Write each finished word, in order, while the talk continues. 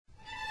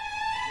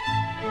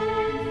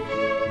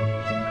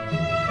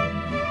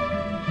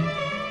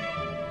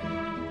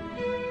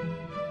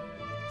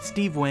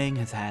Steve Wang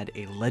has had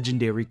a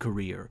legendary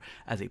career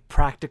as a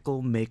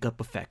practical makeup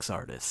effects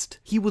artist.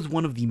 He was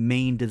one of the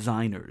main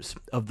designers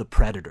of the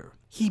Predator.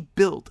 He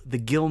built the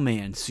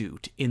Gillman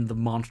suit in the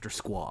Monster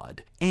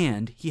Squad,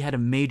 and he had a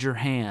major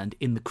hand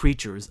in the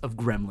creatures of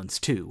Gremlins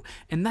 2,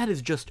 and that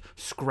is just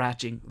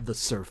scratching the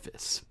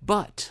surface.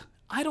 But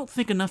I don't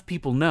think enough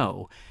people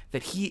know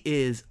that he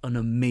is an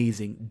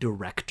amazing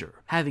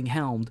director, having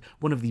helmed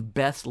one of the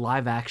best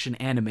live-action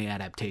anime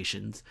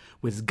adaptations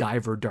with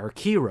Guyver Dark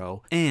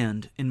Hero,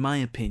 and, in my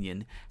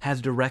opinion, has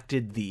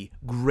directed the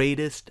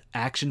greatest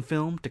action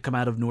film to come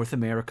out of North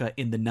America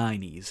in the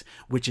 90s,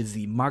 which is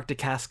the Mark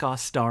Dacascos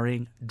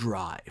starring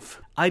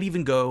Drive. I'd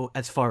even go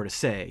as far to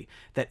say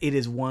that it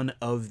is one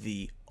of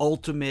the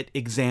ultimate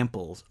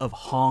examples of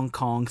Hong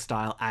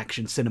Kong-style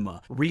action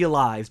cinema,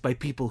 realized by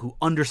people who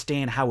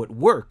understand how it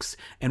works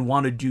and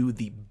want to do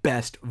the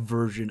best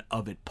version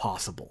of it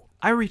possible.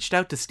 I reached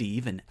out to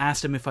Steve and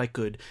asked him if I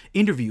could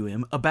interview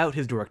him about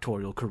his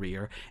directorial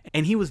career,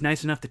 and he was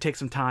nice enough to take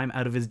some time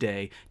out of his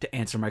day to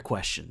answer my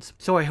questions.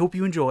 So I hope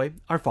you enjoy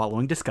our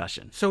following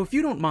discussion. So if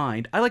you don't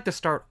mind, I like to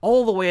start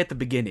all the way at the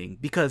beginning,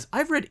 because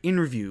I've read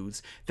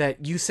interviews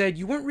that you said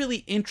you weren't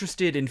really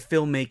interested in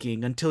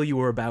filmmaking until you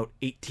were about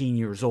 18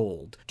 years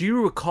old. Do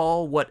you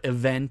recall what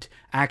event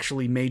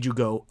actually made you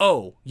go,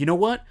 oh, you know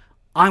what?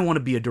 I want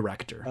to be a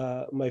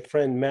director. My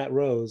friend Matt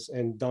Rose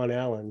and Don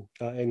Allen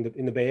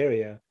in the Bay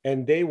Area,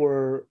 and they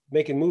were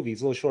making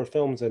movies, little short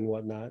films and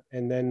whatnot.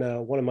 And then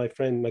one of my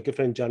good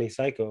friend Johnny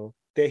Psycho,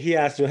 he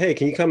asked me, "Hey,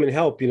 can you come and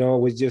help? I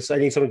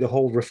need somebody to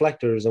hold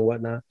reflectors and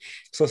whatnot."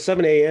 So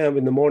 7 a.m.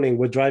 in the morning,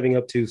 we're driving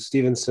up to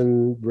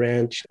Stevenson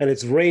Ranch, and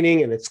it's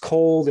raining and it's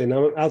cold, and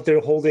I'm out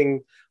there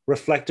holding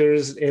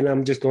reflectors, and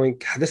I'm just going,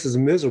 God, this is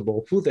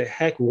miserable. Who the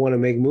heck would want to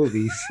make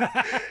movies?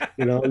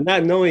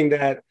 Not knowing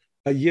that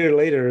a year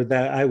later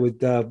that I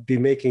would be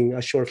making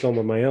a short film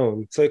on my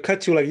own. So it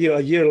cut to a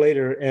year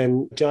later,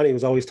 and Johnny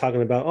was always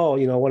talking about,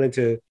 I wanted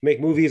to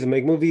make movies. And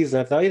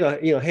I thought,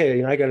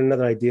 hey, I got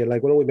another idea.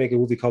 Like, why don't we make a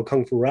movie called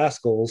Kung Fu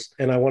Rascals?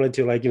 And I wanted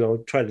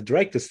to try to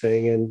direct this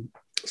thing. And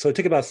so it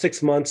took about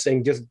 6 months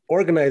and just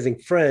organizing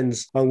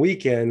friends on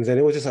weekends. And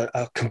it was just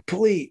a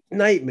complete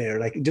nightmare.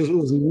 Like, it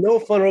was no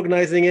fun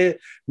organizing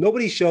it.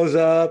 Nobody shows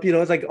up.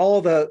 It's like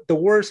all the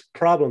worst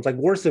problems, like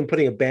worse than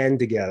putting a band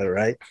together,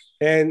 right?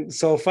 And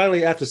so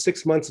finally, after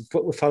 6 months,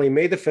 we finally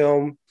made the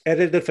film,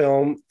 edited the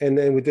film, and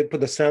then we did put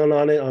the sound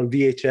on it on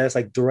VHS,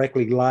 like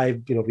directly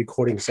live,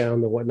 recording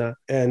sound and whatnot.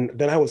 And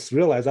then I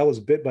realized I was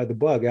bit by the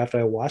bug after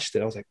I watched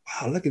it. I was like,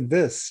 wow, look at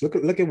this. Look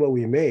at what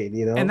we made,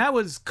 And that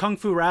was Kung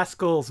Fu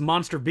Rascals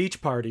Monster Beach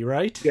Party,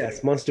 right?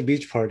 Yes, Monster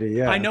Beach Party,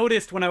 yeah. I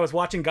noticed when I was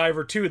watching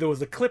Guyver 2, there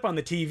was a clip on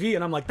the TV,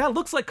 and I'm like, that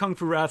looks like Kung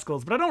Fu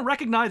Rascals, but I don't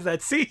recognize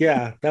that scene.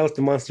 Yeah, that was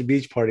the Monster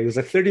Beach Party. It was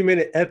a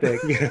 30-minute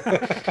epic.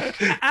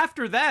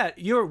 After that,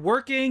 you're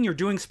working, you're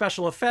doing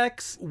special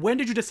effects. When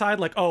did you decide,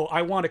 like, oh,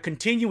 I want to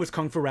continue with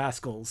Kung Fu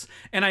Rascals?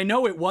 And I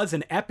know it was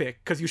an epic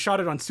because you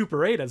shot it on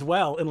Super 8 as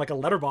well in like a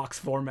letterbox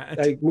format.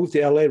 I moved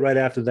to LA right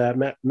after that.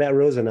 Matt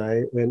Rose and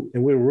I, and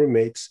we were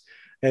roommates.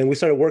 And we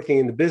started working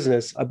in the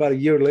business. About a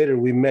year later,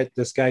 we met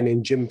this guy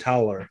named Jim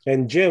Towler.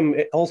 And Jim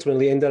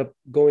ultimately ended up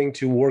going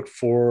to work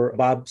for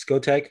Bob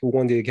Skotek, who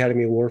won the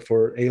Academy Award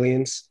for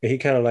Aliens. And he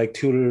kind of like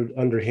tutored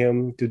under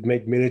him to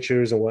make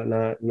miniatures and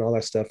whatnot and all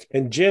that stuff.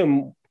 And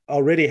Jim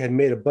already had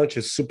made a bunch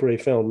of Super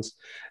 8 films,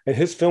 and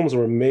his films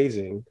were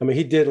amazing. I mean,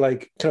 he did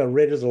like kind of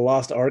Raiders of the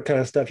Lost Ark kind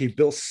of stuff. He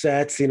built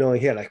sets, he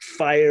had like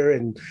fire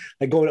and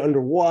like going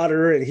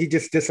underwater, and he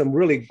just did some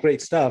really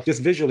great stuff,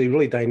 just visually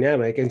really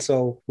dynamic. And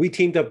so we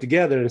teamed up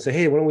together and said,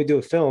 hey, why don't we do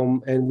a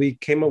film? And we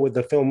came up with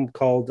a film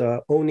called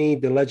Oni,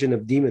 the Legend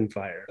of Demon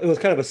Fire. It was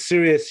kind of a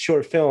serious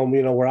short film,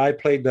 where I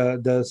played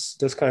this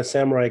kind of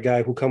samurai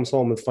guy who comes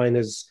home and finds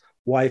his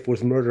wife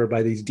was murdered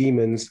by these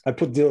demons. I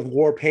put the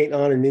war paint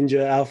on, a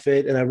ninja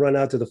outfit, and I run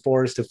out to the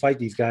forest to fight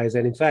these guys.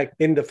 And in fact,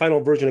 in the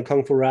final version of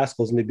Kung Fu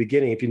Rascals, in the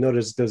beginning, if you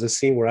notice, there's a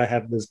scene where I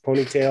have this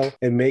ponytail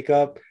and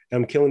makeup,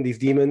 and I'm killing these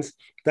demons.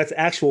 That's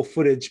actual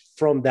footage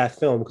from that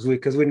film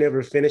because we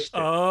never finished it.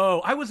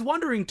 Oh, I was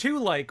wondering too,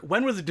 like,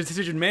 when was the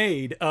decision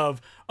made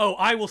of, oh,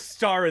 I will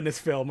star in this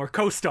film or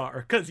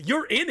co-star? Because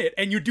you're in it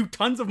and you do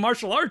tons of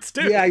martial arts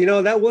too.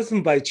 Yeah, that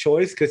wasn't by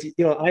choice because,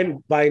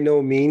 I'm by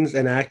no means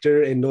an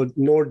actor, and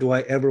nor do I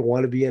ever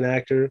want to be an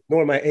actor,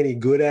 nor am I any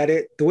good at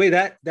it. The way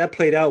that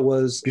played out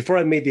was before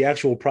I made the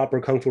actual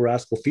proper Kung Fu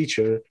Rascal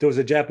feature, there was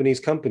a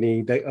Japanese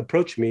company that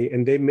approached me,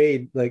 and they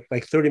made like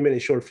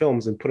 30-minute short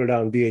films and put it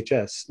out on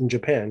VHS in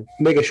Japan.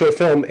 Make a short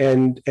film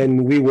and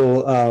we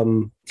will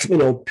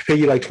pay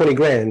you like 20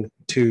 grand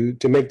to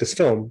make this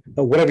film,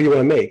 whatever you want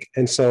to make.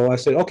 And so I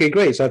said, okay,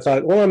 great. So I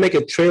thought, well, I'll make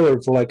a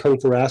trailer for like Kung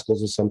Fu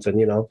Rascals or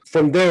something,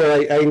 From there,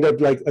 I ended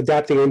up like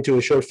adapting into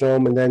a short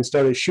film and then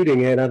started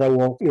shooting it. And I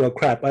thought, well,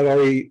 crap, I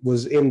already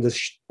was in the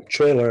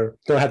trailer,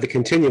 don't have to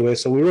continue it.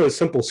 So we wrote a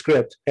simple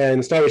script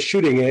and started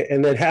shooting it.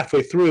 And then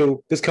halfway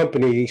through, this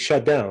company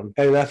shut down.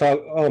 And I thought,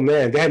 oh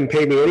man, they haven't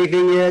paid me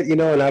anything yet,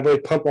 and I've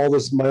already pumped all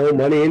my own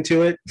money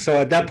into it. So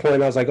at that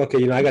point, I was like,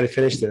 okay, I got to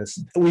finish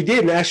this. We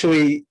didn't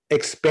actually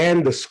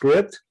expand the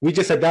script. We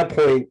just at that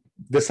point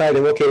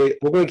decided, okay,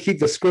 we're going to keep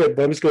the script,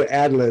 but I'm just going to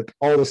ad lib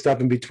all the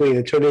stuff in between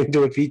and turn it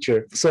into a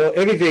feature. So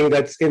everything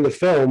that's in the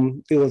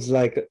film, it was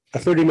like a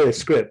 30-minute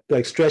script,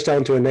 like stretched out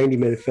into a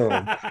 90-minute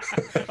film.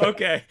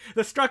 Okay,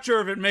 the structure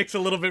of it makes a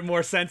little bit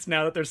more sense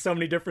now that there's so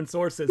many different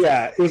sources.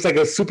 Yeah, it was like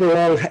a super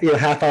long,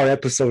 half-hour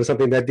episode or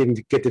something that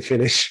didn't get to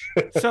finish.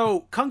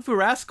 So Kung Fu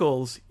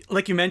Rascals,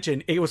 like you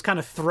mentioned, it was kind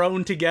of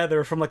thrown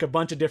together from like a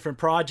bunch of different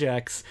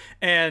projects.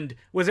 And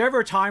was there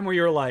ever a time where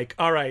you're like,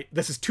 all right,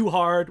 this is too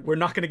hard, we're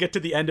not going to get to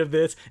the end of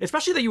this,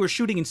 especially that you were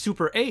shooting in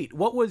Super 8?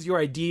 What was your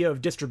idea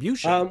of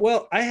distribution?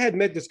 Well, I had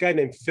met this guy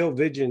named Phil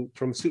Vigent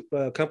from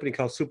a company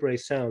called Super 8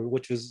 Sound,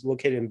 which was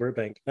located in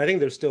Burbank. I think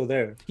they're still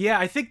there. Yeah,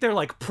 I think they're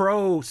like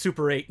pro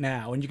Super 8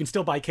 now, and you can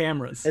still buy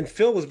cameras. And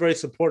Phil was very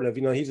supportive.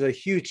 He's a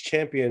huge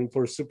champion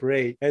for Super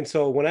 8. And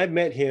so when I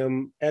met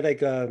him at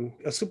like a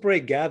Super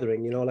 8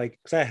 gathering, like,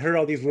 because I heard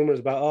all these rumors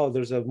about, oh,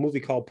 there's a movie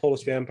called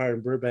Polish Vampire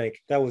in Burbank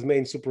that was made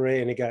in Super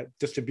 8 and it got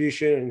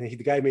distribution and the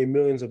guy made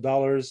millions of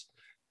dollars,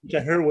 which I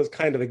heard was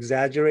kind of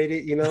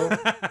exaggerated,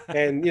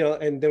 and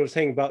and they were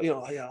saying about,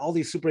 all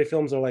these Super 8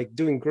 films are like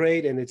doing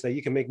great and it's like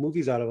you can make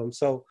movies out of them.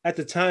 So at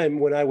the time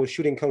when I was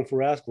shooting Kung Fu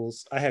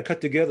Rascals, I had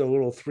cut together a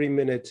little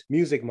 3-minute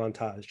music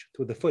montage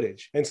with the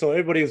footage. And so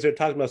everybody was there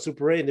talking about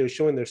Super 8 and they were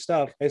showing their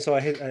stuff. And so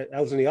I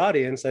was in the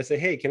audience. I said,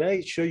 hey, can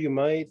I show you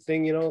my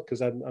thing,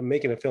 because I'm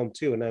making a film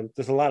too. And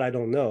there's a lot I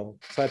don't know.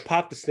 So I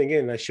popped this thing in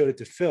and I showed it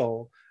to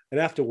Phil. And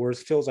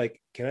afterwards, Phil's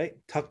like, can I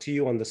talk to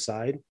you on the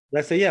side? And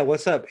I said, yeah,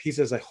 what's up? He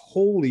says, like,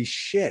 holy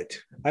shit,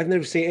 I've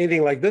never seen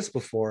anything like this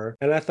before.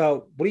 And I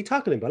thought, what are you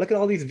talking about? Look at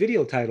all these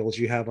video titles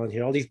you have on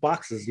here, all these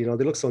boxes, they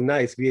look so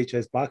nice,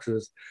 VHS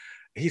boxes.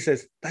 He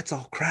says, that's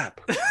all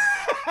crap.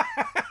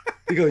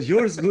 He goes,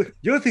 your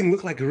thing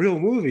looked like a real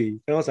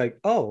movie. And I was like,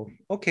 oh,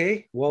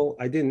 okay. Well,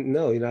 I didn't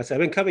know. I said,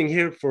 I've been coming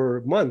here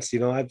for months.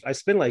 I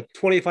spent like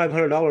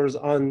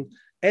 $2,500 on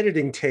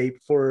editing tape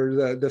for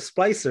the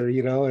splicer,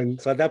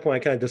 and so at that point I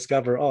kind of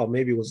discovered, oh,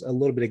 maybe it was a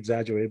little bit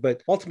exaggerated,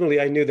 but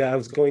ultimately I knew that I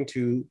was going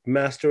to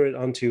master it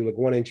onto like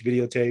 1-inch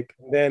videotape.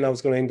 Then I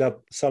was going to end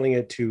up selling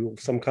it to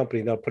some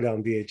company that'll put it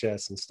on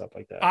VHS and stuff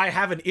like that. I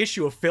have an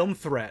issue of Film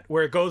Threat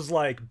where it goes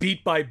like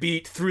beat by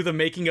beat through the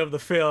making of the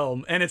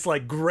film, and it's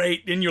like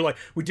great, and you're like,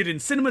 we did it in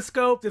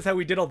CinemaScope, this is how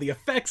we did all the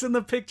effects in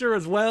the picture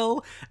as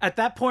well. At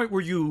that point,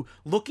 were you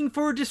looking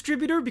for a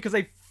distributor? Because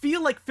I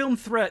feel like Film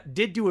Threat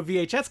did do a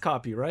VHS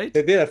copy, right?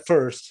 They did at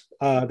first.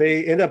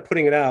 They ended up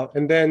putting it out.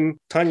 And then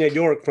Tanya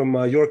York from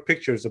York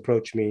Pictures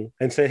approached me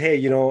and said,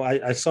 hey,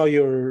 I saw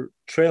your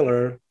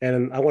trailer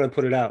and I want to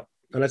put it out.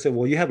 And I said,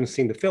 well, you haven't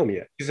seen the film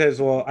yet. She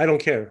says, well, I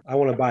don't care. I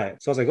want to buy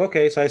it. So I was like,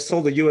 okay. So I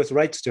sold the US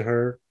rights to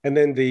her. And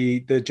then the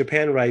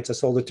Japan rights, I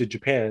sold it to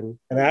Japan.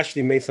 And I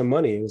actually made some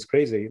money. It was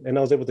crazy. And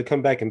I was able to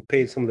come back and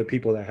pay some of the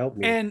people that helped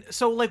me. And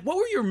so, like, what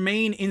were your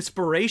main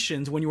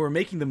inspirations when you were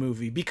making the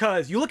movie?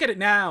 Because you look at it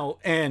now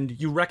and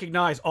you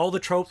recognize all the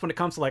tropes when it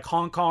comes to, like,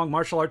 Hong Kong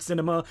martial arts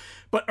cinema.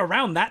 But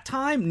around that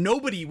time,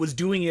 nobody was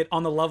doing it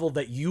on the level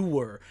that you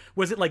were.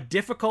 Was it, like,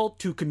 difficult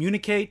to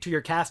communicate to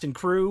your cast and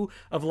crew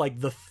of, like,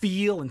 the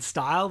feel and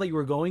style that you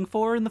were going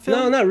for in the film?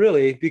 No, not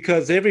really,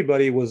 because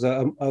everybody was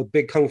a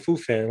big Kung Fu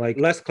fan. Like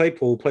Les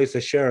Claypool plays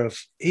the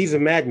sheriff. He's a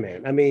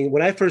madman. I mean,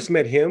 when I first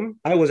met him,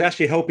 I was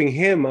actually helping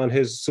him on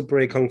his Super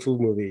 8 Kung Fu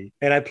movie.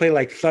 And I play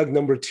like Thug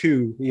number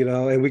 2,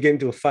 and we get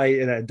into a fight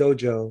in a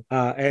dojo.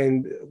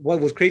 And what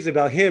was crazy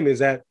about him is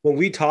that when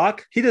we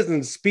talk, he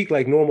doesn't speak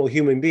like normal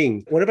human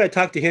beings. Whenever I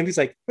talk to him, he's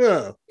like,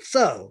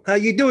 so how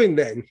you doing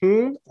then?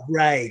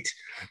 Right.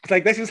 It's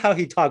like, that's just how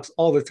he talks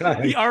all the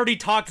time. He already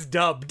talks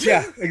dubbed.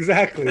 Yeah,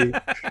 exactly.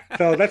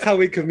 So that's how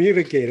we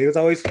communicate. It was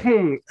always,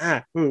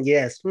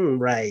 yes,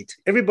 right.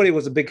 Everybody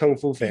was a big Kung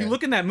Fu fan. You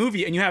look in that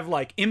movie and you have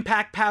like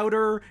impact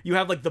powder, you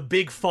have like the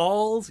big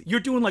falls. You're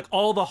doing like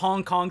all the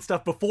Hong Kong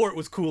stuff before it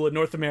was cool in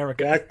North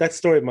America. Yeah, that's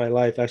story of my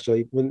life,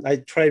 actually. When I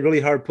tried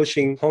really hard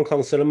pushing Hong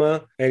Kong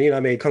cinema, and I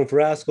made Kung Fu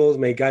Rascals,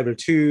 made Guyver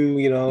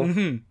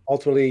 2,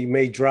 ultimately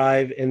made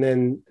Drive, and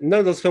then none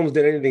of those films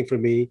did anything for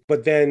me.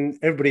 But then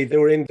everybody, they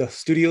were in the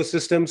studio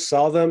system,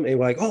 saw them, and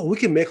were like, oh, we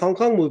can make Hong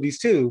Kong movies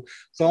too.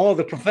 So all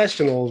the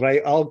professionals,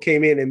 right, all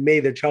came in and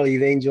made their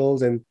Charlie's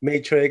Angels and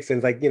Matrix,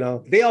 and like,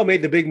 they all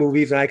made the big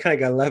movies, and I kind of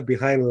got left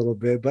behind a little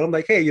bit. But I'm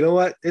like, hey, you know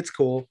what? It's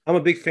cool. I'm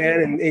a big fan,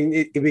 and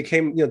it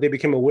became, they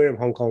became aware of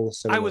Hong Kong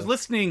cinema. I was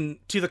listening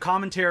to the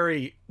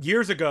commentary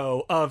years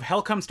ago of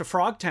Hell Comes to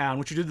Frogtown,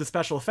 which you did the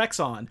special effects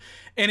on,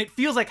 and it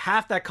feels like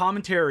half that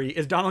commentary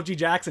is Donald G.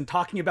 Jackson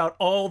talking about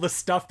all the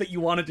stuff that you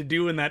wanted to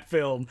do in that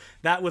film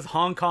that was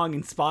Hong Kong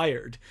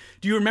inspired.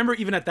 Do you remember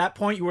even at that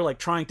point you were like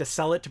trying to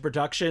sell it to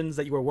productions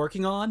that you were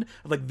working on,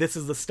 like this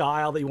is the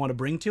style that you want to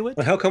bring to it?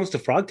 Hell Comes to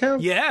Frogtown?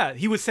 Yeah,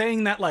 he was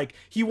saying that like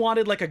he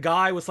wanted like a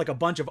guy with like a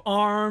bunch of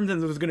arms and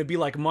there was going to be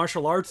like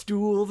martial arts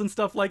duels and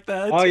stuff like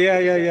that. Oh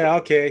yeah,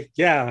 okay.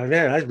 Yeah,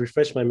 man, I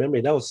refreshed my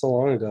memory. That was so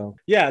long ago.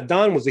 Yeah,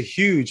 Don was a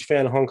huge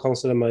fan of Hong Kong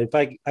cinema. In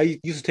fact, I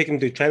used to take him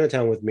to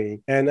Chinatown with me.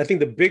 And I think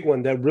the big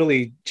one that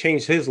really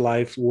changed his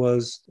life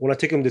was when I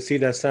took him to see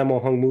that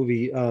Sammo Hung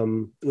movie.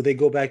 Where they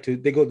go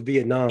to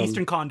Vietnam.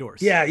 Eastern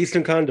Condors. Yeah,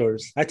 Eastern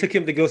Condors. I took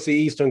him to go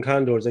see Eastern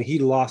Condors, and he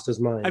lost his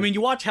mind. I mean,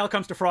 you watch Hell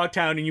Comes to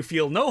Frogtown, and you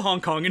feel no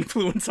Hong Kong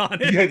influence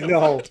on it. Yeah,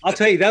 no, I'll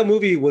tell you, that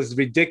movie was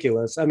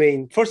ridiculous. I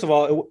mean, first of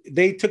all,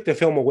 they took the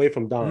film away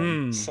from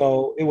Don,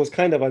 so it was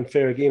kind of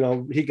unfair. You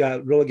know, he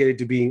got relegated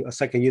to being a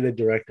second unit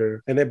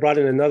director, and they brought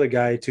in another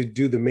guy to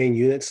do the main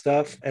unit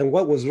stuff. And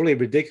what was really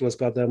ridiculous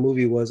about that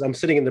movie was I'm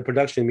sitting in the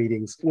production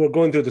meetings. We're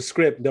going through the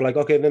script. They're like,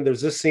 okay, then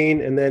there's this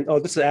scene, and then, oh,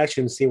 this is an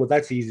action scene. Well,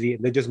 that's easy.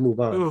 And they just move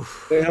on.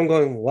 Oof. And I'm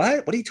going,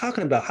 what? What are you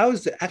talking about? How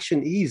is the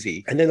action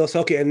easy? And then they'll say,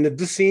 okay, and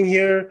this scene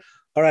here,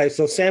 all right,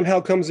 so Sam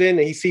Hell comes in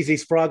and he sees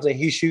these frogs and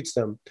he shoots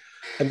them.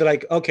 And they're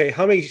like, okay,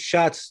 how many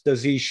shots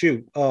does he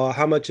shoot?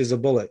 How much is a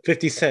bullet?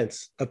 50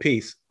 cents a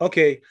piece.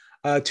 Okay,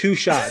 2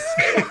 shots.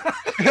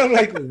 And I'm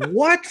like,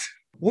 what?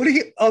 What do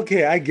you?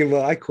 Okay, I give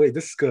up. I quit.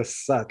 This is gonna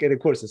suck, and of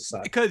course it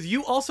sucks. Because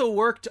you also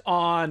worked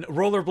on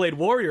Rollerblade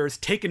Warriors: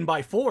 Taken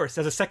by Force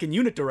as a second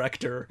unit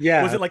director.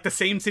 Yeah. Was it like the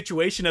same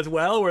situation as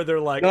well, where they're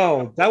like,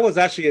 no, that was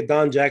actually a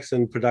Don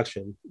Jackson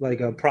production, like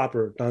a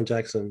proper Don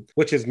Jackson,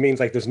 which means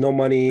like there's no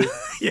money.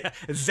 Yeah,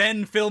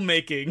 Zen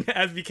filmmaking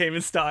as became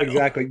his style.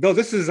 Exactly. No,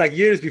 this is like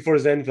years before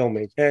Zen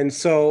filming, and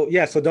so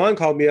yeah, so Don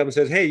called me up and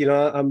says, hey, you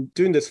know, I'm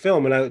doing this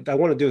film, and I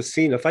want to do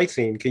a fight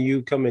scene. Can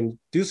you come and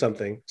do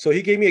something? So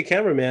he gave me a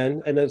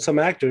cameraman and then some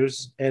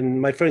actors, and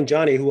my friend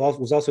Johnny, who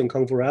was also in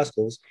Kung Fu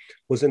Rascals,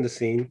 was in the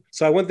scene.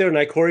 So I went there and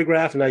I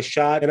choreographed and I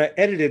shot and I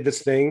edited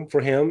this thing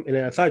for him, and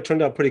I thought it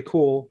turned out pretty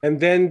cool.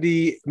 And then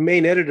the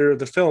main editor of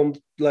the film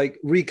like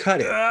recut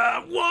it.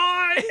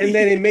 Why? And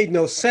then it made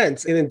no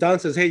sense. And then Don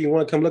says, hey, you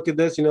want to come look at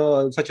this? You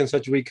know, such and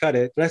such recut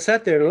it. And I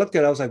sat there and looked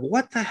at it. I was like,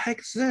 what the heck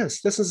is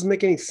this? This doesn't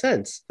make any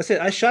sense. I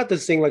said, I shot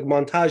this thing like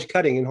montage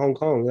cutting in Hong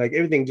Kong. Like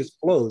everything just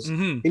flows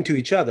into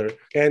each other.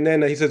 And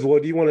then he says,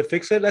 well, do you want to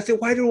fix it? And I said,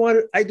 why do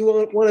I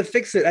want to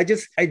fix it? I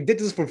did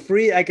this for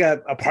free. I got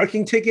a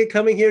parking ticket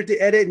coming here to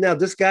edit. Now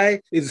this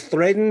guy is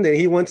threatened and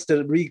he wants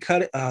to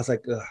recut it. I was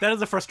like, ugh. That is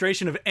the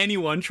frustration of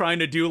anyone trying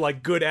to do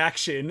like good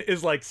action,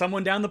 is like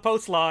someone down the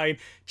post line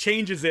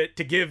changes it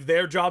to give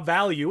their job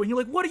value, and you're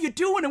like, what are you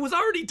doing? It was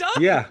already done.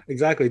 Yeah,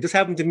 exactly. This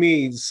happened to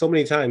me so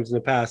many times in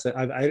the past.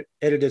 I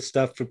edited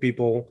stuff for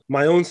people,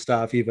 my own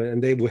stuff even,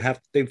 and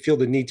they feel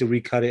the need to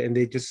recut it, and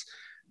they just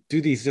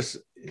do these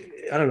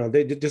I don't know.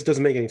 It just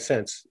doesn't make any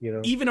sense, you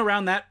know? Even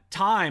around that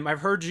time,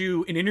 I've heard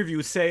you in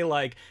interviews say,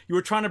 like, you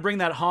were trying to bring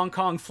that Hong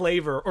Kong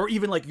flavor, or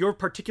even, like, your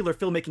particular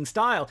filmmaking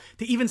style,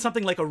 to even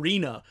something like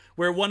Arena,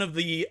 where one of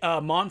the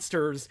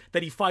monsters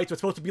that he fights was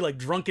supposed to be, like,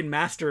 Drunken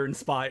Master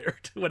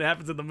inspired when it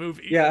happens in the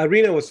movie. Yeah,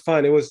 Arena was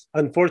fun. It was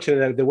unfortunate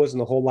that there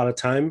wasn't a whole lot of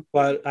time,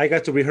 but I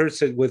got to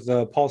rehearse it with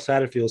Paul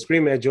Satterfield.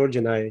 Scream Mad George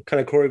and I kind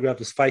of choreographed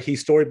this fight. He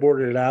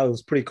storyboarded it out. It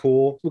was pretty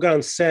cool. We got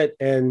on set,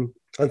 and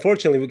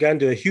unfortunately, we got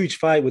into a huge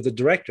fight with the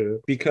director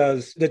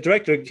because the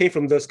director came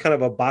from this kind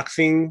of a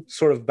boxing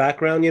sort of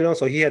background, you know?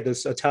 So he had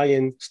this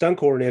Italian stunt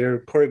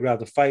coordinator choreograph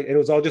the fight. And it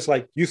was all just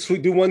like, you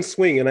do one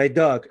swing and I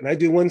duck, and I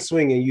do one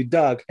swing and you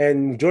duck.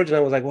 And George and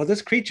I was like, well,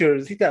 this creature,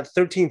 he's got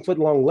 13-foot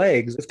long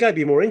legs. It's got to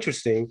be more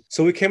interesting.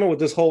 So we came up with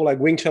this whole like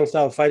Wing Chun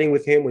style fighting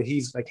with him when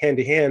he's like hand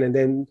to hand. And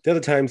then the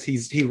other times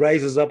he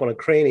rises up on a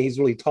crane and he's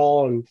really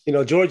tall. And, you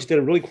know, George did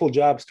a really cool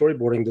job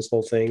storyboarding this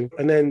whole thing.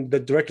 And then the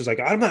director's like,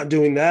 I'm not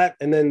doing that.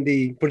 And then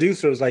the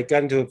producers like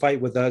got into a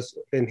fight with us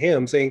and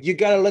him saying, you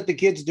got to let the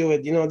kids do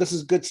it. You know, this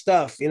is good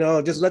stuff. You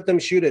know, just let them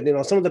shoot it. You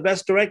know, some of the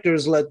best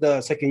directors let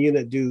the second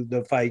unit do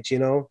the fights, you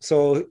know?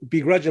 So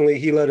begrudgingly,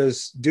 he let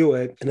us do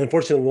it. And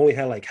unfortunately, we only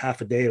had like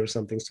half a day or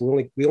something. So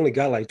we only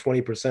got like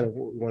 20% of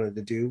what we wanted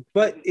to do.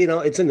 But, you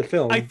know, it's in the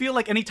film. I feel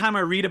like anytime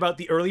I read about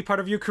the early part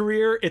of your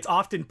career, it's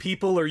often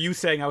people or you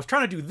saying, I was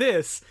trying to do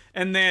this.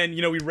 And then,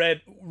 you know, we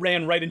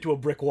ran right into a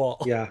brick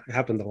wall. Yeah, it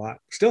happened a lot.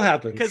 Still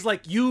happens. Because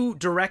like you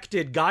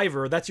directed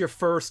Guyver. That's your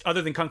first,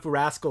 other than Kung Fu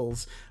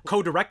Rascals,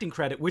 co-directing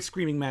credit with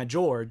Screaming Mad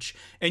George,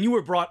 and you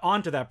were brought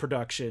onto that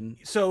production.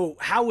 So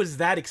how was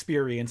that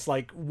experience,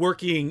 like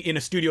working in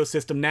a studio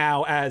system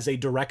now as a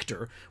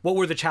director? What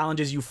were the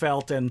challenges you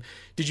felt, and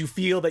did you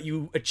feel that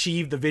you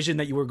achieved the vision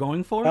that you were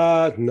going for?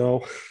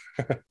 No.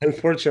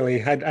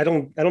 Unfortunately,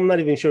 I'm not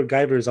even sure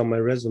Guyver is on my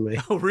resume.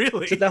 Oh,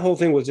 really? So that whole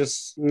thing was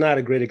just not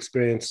a great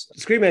experience.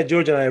 Scream Mad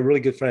George and I are really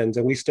good friends,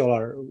 and we still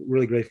are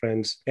really great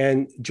friends.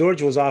 And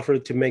George was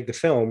offered to make the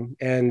film,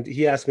 and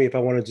he asked me if I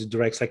wanted to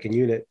direct second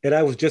unit. And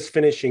I was just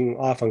finishing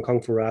off on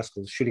Kung Fu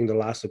Rascals, shooting the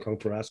last of Kung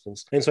Fu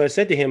Rascals. And so I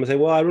said to him, I said,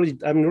 well, I'm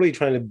really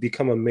trying to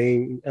become a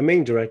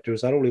main director,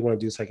 so I don't really want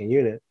to do second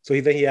unit. So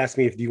then he asked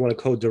me, if do you want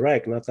to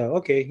co-direct? And I thought,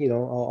 okay, you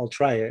know, I'll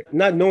try it.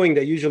 Not knowing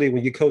that usually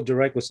when you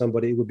co-direct with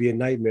somebody, it would be a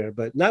nightmare,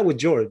 but not with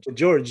George. With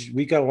George,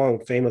 we got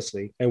along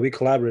famously and we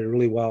collaborated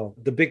really well.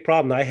 The big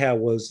problem I had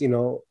was, you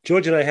know,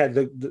 George and I had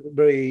the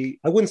very,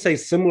 I wouldn't say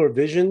similar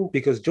vision,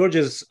 because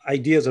George's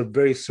ideas are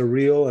very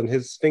surreal and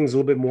his thing's a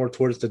little bit more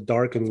towards the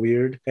dark and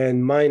weird.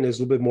 And mine is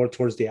a little bit more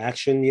towards the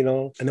action, you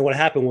know. And then what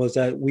happened was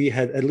that we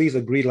had at least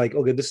agreed like,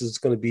 okay, this is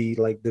going to be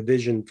like the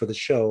vision for the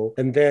show.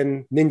 And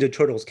then Ninja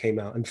Turtles came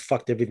out and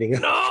fucked everything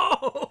up.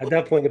 No! At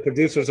that point, the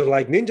producers are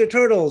like, Ninja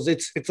Turtles,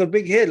 it's a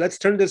big hit. Let's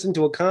turn this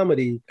into a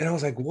comedy. And I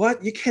was like,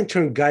 what? You can't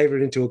turn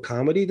Guyver into a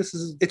comedy.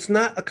 It's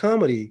not a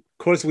comedy.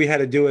 Of course, we had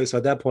to do it. So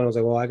at that point, I was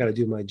like, well, I got to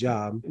do my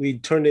job. We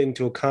turned it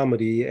into a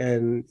comedy.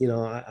 And,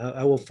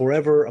 I will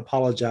forever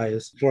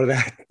apologize for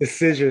that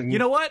decision. You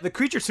know what? The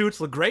creature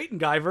suits look great in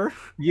Guyver.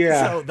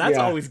 Yeah. So that's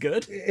always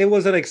good. It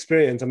was an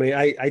experience. I mean,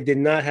 I did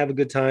not have a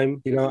good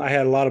time. I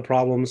had a lot of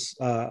problems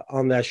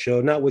on that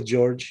show, not with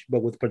George,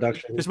 but with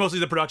production. Just mostly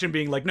the production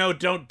being like, no,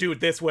 don't do it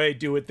this way,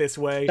 do it this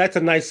way. That's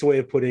a nice way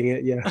of putting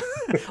it, yeah.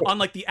 On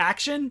like the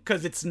action,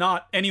 because it's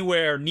not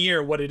anywhere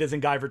near what it is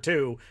in Guyver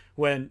 2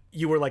 when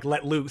you were like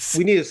let loose.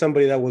 We needed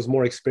somebody that was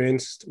more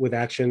experienced with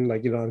action.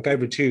 Like, on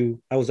Guyver 2,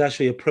 I was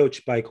actually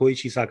approached by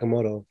Koichi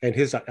Sakamoto and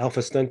his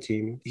Alpha Stunt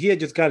team. He had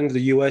just gotten to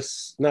the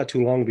US not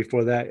too long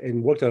before that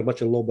and worked on a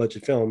bunch of low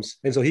budget films.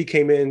 And so he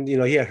came in,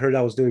 he had heard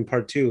I was doing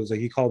part 2. So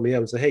he called me up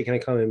and said, hey, can I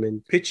come in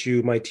and pitch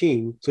you my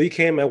team? So he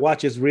came, I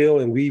watched his reel,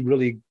 and we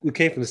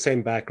came from the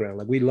same background.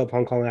 Like, we love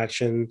Hong Kong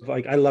action.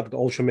 Like, I loved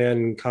Ultraman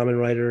and Kamen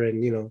Rider,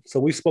 and, so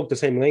we spoke the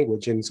same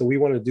language. And so we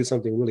wanted to do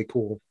something really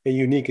cool and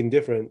unique and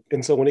different.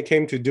 And so when it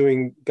came to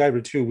doing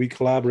Guyver 2, we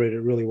collaborated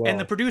really well. And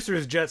the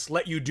producers just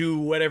let you do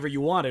whatever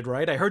you wanted,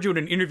 right? I heard you in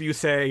an interview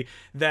say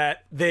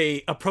that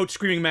they approached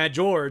Screaming Mad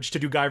George to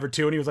do Guyver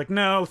 2, and he was like,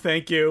 no,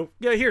 thank you.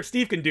 Yeah, here,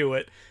 Steve can do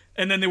it.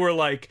 And then they were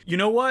like, you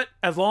know what?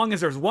 As long as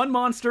there's one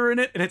monster in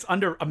it and it's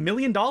under $1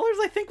 million,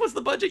 I think was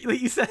the budget that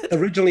you said.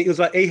 Originally, it was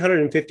like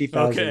 $850,000.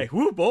 Okay,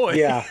 whoo boy.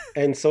 Yeah,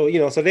 and so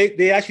so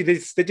they actually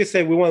they just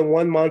said we want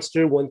one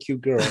monster, one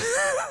cute girl.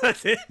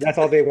 That's it. That's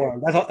all they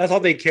want. That's all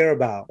they care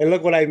about. And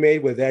look what I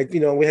made with it.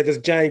 We had this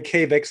giant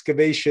cave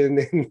excavation,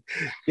 and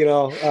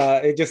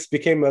it just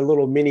became a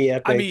little mini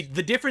epic. I mean,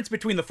 the difference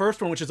between the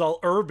first one, which is all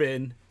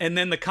urban, and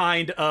then the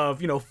kind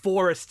of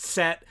forest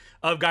set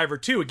of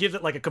Guyver 2, it gives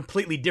it like a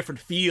completely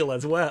different feel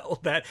as well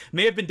that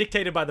may have been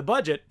dictated by the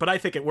budget, but I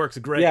think it works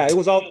great. Yeah, it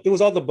was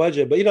all the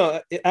budget.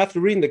 But after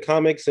reading the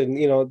comics and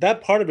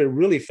that part of it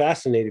really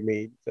fascinated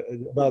me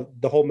about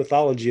the whole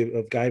mythology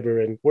of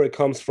Guyver and where it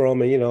comes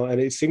from, and and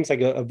it seems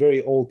like a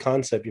very old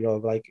concept,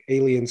 of like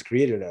aliens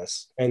created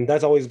us. And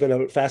that's always been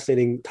a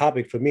fascinating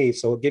topic for me.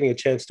 So getting a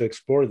chance to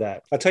explore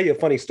that. I'll tell you a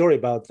funny story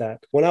about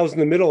that. When I was in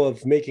the middle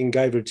of making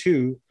Guyver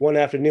 2, one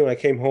afternoon I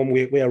came home,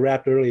 we had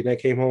wrapped early, and I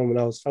came home and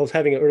I was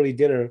having an early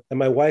dinner, and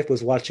my wife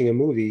was watching a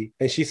movie,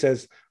 and she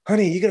says,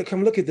 honey, you gotta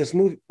come look at this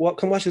movie. Well,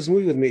 come watch this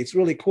movie with me. It's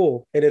really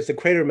cool. And it's a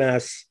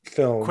Quatermass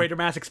film.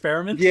 Quatermass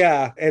Experiment?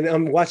 Yeah. And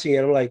I'm watching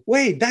it. I'm like,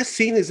 wait, that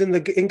scene is in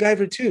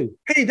Guyver 2.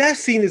 Hey, that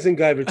scene is in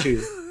Guyver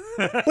 2.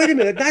 Wait a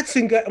minute, that's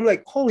in I'm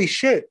like, holy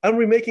shit, I'm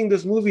remaking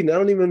this movie and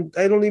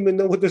I don't even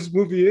know what this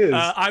movie is.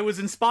 I was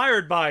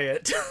inspired by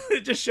it.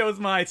 It just shows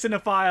my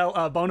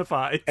cinephile bona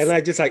fides. And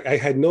I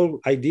had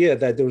no idea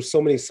that there were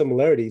so many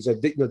similarities.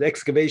 The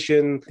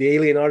excavation, the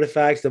alien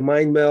artifacts, the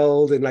mind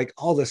meld, and like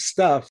all the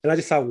stuff. And I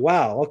just thought,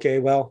 wow, okay,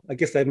 well, I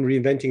guess I'm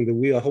reinventing the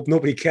wheel. I hope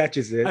nobody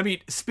catches it. I mean,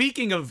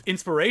 speaking of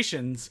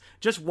inspirations,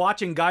 just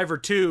watching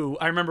Guyver 2,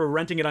 I remember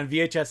renting it on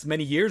VHS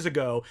many years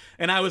ago,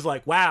 and I was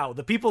like, wow,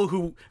 the people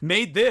who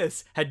made this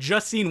had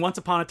just seen Once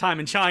Upon a Time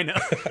in China,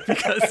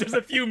 because there's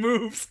a few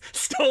moves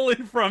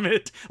stolen from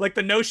it, like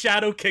the no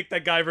shadow kick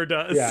that Guyver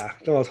does. Yeah,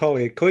 no,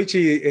 totally.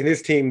 Koichi and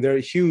his team, they're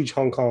huge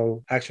Hong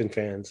Kong action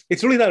fans.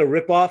 It's really not a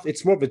ripoff.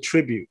 It's more of a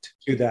tribute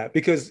to that,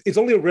 because it's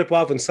only a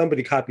ripoff when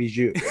somebody copies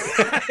you.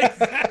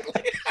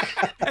 Exactly.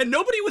 And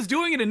nobody was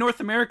doing it in North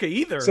America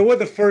either. So we're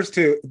the first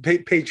to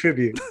pay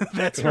tribute.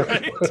 That's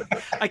right.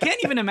 I can't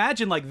even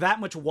imagine like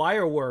that much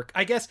wire work.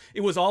 I guess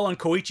it was all on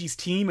Koichi's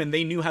team and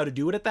they knew how to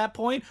do it at that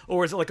point? Or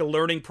was it like a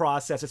learning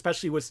process,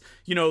 especially with,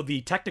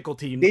 the technical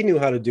team? They knew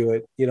how to do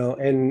it,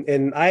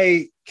 and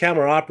I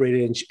camera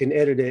operated and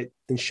edited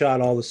and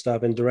shot all the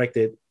stuff and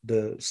directed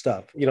the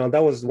stuff.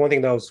 That was one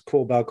thing that was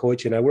cool about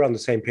Koichi and I. We're on the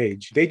same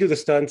page. They do the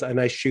stunts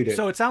and I shoot it.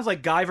 So it sounds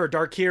like Guyver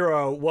Dark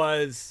Hero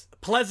was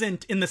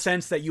pleasant in the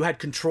sense that you had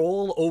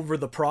control over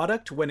the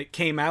product when it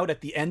came out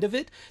at the end of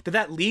it. Did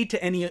that lead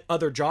to any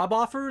other job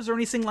offers or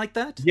anything like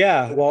that?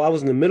 Yeah, well, I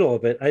was in the middle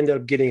of it. I ended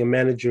up getting a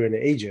manager and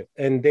an agent,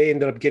 and they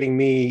ended up getting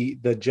me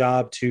the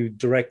job to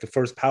direct the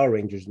first Power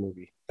Rangers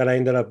movie that I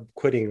ended up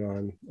quitting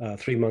on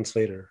 3 months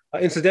later.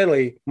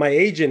 Incidentally, my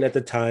agent at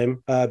the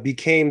time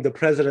became the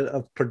president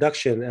of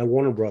production at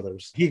Warner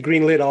Brothers. He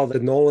greenlit all the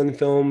Nolan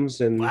films,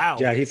 and wow.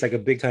 Yeah, he's like a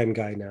big time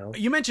guy now.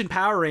 You mentioned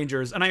Power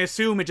Rangers, and I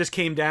assume it just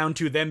came down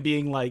to them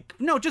being like,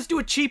 no, just do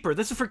it cheaper.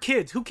 This is for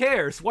kids. Who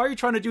cares? Why are you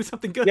trying to do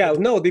something good? Yeah,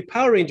 no, the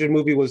Power Ranger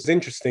movie was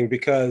interesting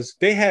because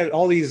they had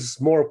all these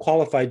more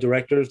qualified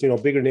directors,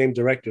 bigger name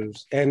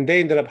directors, and they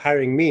ended up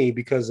hiring me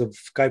because of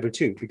Guyver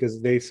 2,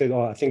 because they said,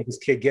 oh, I think this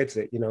kid gets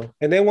it,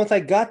 And then once I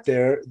got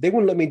there, they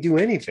wouldn't let me do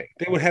anything.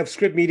 They would have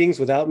script meetings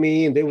without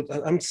me, and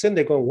I'm sitting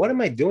there going, what am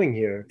I doing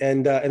here?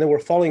 And then we're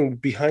falling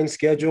behind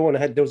schedule,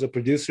 and there was a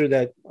producer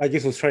that I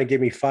guess was trying to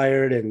get me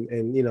fired, and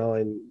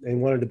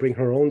wanted to bring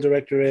her own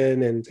director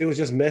in, and it was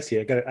just messy.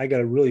 I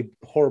got a really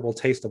horrible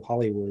taste of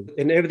Hollywood,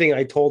 and everything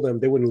I told them,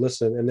 they wouldn't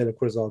listen, and then of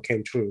course it all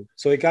came true.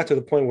 So it got to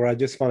the point where I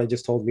just finally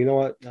just told them, you know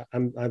what,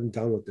 I'm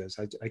done with this.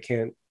 I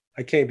can't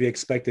I can't be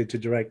expected to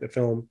direct a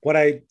film. What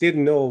I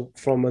didn't know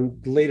from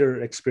a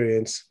later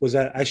experience was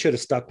that I should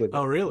have stuck with it.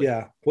 Oh, really?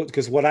 Yeah.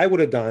 Because what I would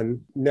have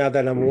done, now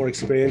that I'm more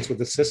experienced with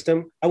the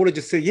system, I would have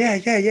just said,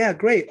 yeah,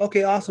 great.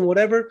 Okay, awesome,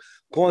 whatever.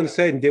 Go on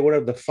set and did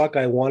whatever the fuck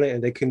I wanted,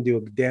 and they couldn't do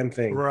a damn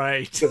thing.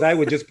 Right. Because I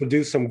would just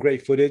produce some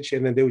great footage,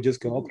 and then they would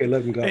just go, okay,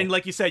 let them go. And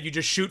like you said, you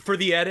just shoot for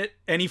the edit,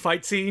 any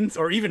fight scenes,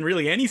 or even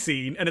really any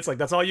scene, and it's like,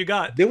 that's all you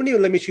got. They wouldn't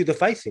even let me shoot the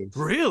fight scenes.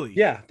 Really?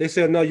 Yeah. They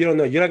said, no, you don't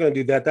know. You're not going to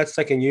do that. That's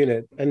second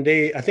unit. And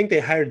I think they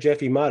hired Jeff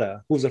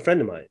Imada, who's a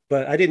friend of mine.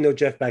 But I didn't know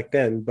Jeff back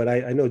then, but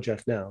I know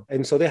Jeff now.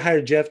 And so they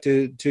hired Jeff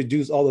to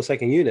do all the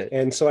second unit.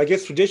 And so I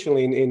guess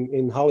traditionally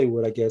in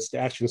Hollywood, I guess the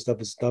action stuff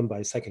is done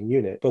by second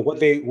unit. But what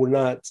they were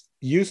not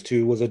used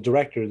to was a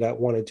director that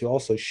wanted to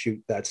also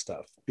shoot that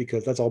stuff,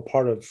 because that's all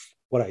part of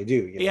what I do.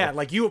 You know? Yeah,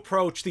 like you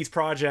approach these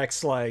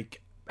projects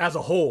like as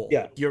a whole.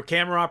 Yeah. You're a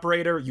camera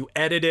operator, you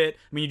edit it,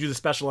 I mean, you do the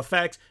special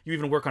effects, you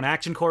even work on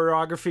action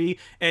choreography,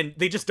 and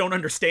they just don't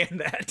understand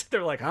that.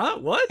 They're like, huh,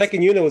 what?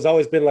 Second unit has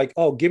always been like,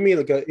 oh, give me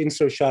like an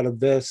insert shot of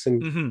this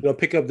and,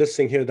 pick up this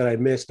thing here that I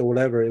missed or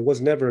whatever. It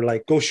was never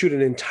like, go shoot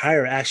an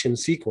entire action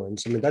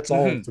sequence. I mean, that's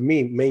all for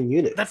me, main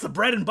unit. That's the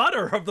bread and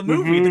butter of the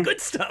movie, the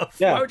good stuff.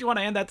 Yeah. Why would you want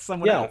to hand that to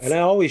someone else? Yeah, and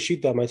I always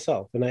shoot that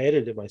myself, and I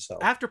edit it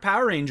myself. After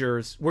Power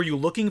Rangers, were you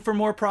looking for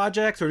more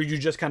projects, or did you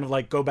just kind of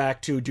like go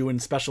back to doing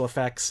special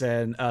effects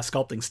and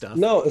sculpting stuff?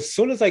 No, as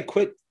soon as I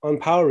quit on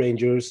Power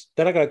Rangers,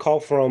 then I got a call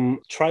from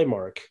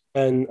Trimark.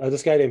 And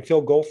this guy named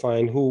Phil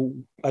Goldfine,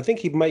 who I think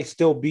he might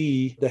still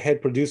be the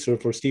head producer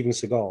for Steven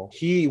Seagal.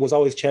 He was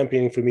always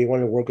championing for me,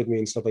 wanting to work with me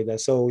and stuff like that.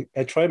 So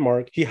at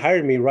Trimark, he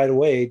hired me right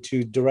away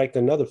to direct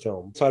another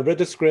film. So I read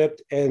the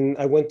script and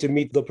I went to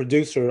meet the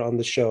producer on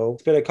the show,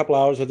 spent a couple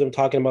hours with him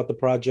talking about the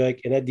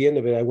project. And at the end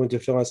of it, I went to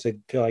Phil and I said,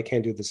 Phil, I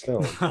can't do this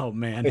film. Oh,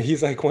 man. And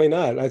he's like, why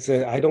not? I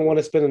said, I don't want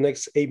to spend the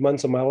next 8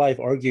 months of my life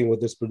arguing with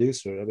this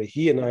producer. I mean,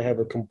 he and I have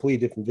a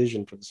completely different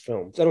vision for this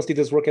film. So I don't see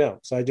this working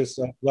out. So I just,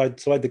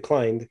 I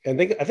declined. And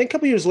I think a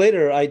couple years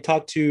later, I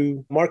talked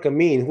to Mark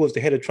Amin, who was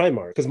the head of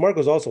Trimark, because Mark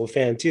was also a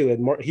fan too.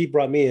 And Mark, he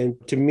brought me in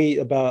to meet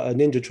about a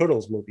Ninja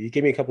Turtles movie. He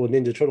gave me a couple of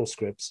Ninja Turtle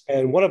scripts,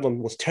 and one of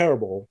them was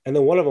terrible. And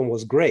then one of them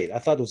was great. I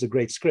thought it was a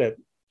great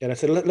script. And I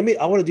said,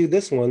 I want to do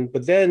this one.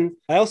 But then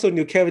I also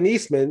knew Kevin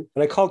Eastman.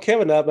 And I called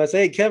Kevin up and I said,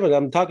 hey, Kevin,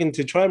 I'm talking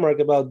to Trimark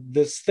about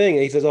this thing.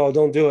 And he says, oh,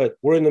 don't do it.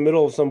 We're in the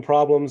middle of some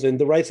problems and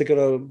the rights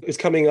it's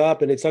coming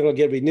up and it's not going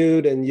to get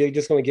renewed and you're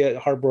just going to get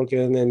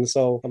heartbroken. And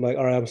so I'm like,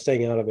 all right, I'm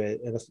staying out of it.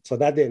 And so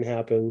that didn't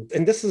happen.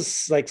 And this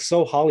is like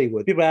so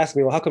Hollywood. People ask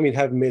me, well, how come you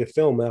haven't made a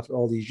film after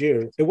all these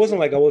years? It wasn't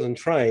like I wasn't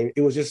trying.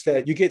 It was just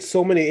that you get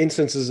so many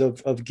instances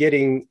of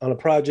getting on a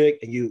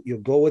project and you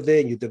go with it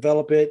and you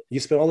develop it. You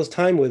spend all this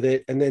time with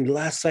it. And then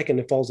last second,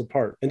 it falls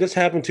apart. And this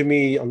happened to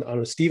me on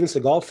a Steven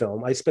Seagal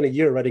film. I spent a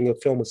year writing a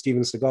film with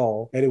Steven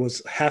Seagal, and it was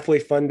halfway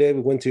funded.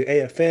 We went to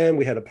AFM.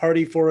 We had a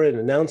party for it, an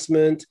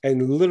announcement.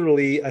 And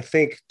literally, I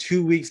think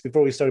 2 weeks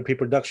before we started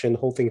pre-production, the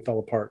whole thing fell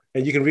apart.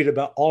 And you can read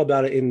all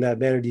about it in that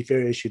Vanity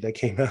Fair issue that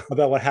came out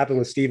about what happened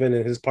with Steven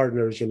and his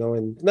partners,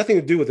 and nothing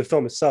to do with the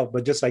film itself,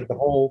 but just like the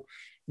whole,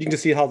 you can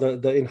just see how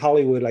the in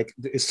Hollywood, like,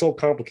 it's so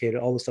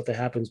complicated, all the stuff that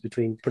happens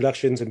between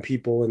productions and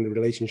people and the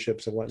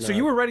relationships and whatnot. So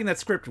you were writing that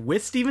script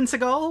with Steven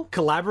Seagal,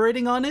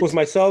 collaborating on it? It was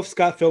myself,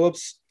 Scott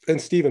Phillips,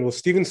 and Steven. Was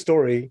Steven's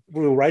story.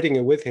 We were writing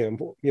it with him,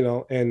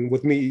 and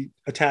with me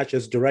attached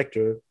as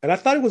director. And I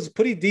thought it was a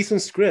pretty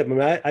decent script. I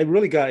mean, I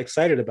really got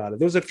excited about it.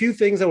 There was a few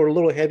things that were a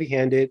little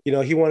heavy-handed.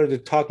 He wanted to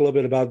talk a little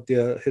bit about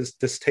his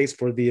distaste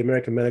for the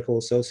American Medical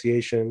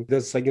Association.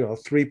 There's like, a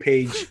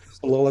 3-page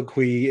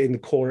soliloquy in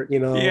court,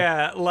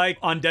 Yeah, like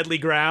on Deadly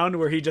Ground,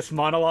 where he just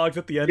monologues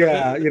at the end of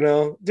it.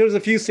 Yeah, there's a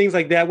few things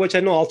like that, which I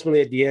know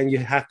ultimately at the end you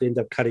have to end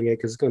up cutting it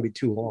because it's going to be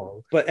too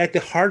long. But at the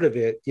heart of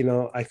it,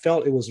 I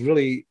felt it was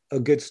really a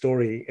good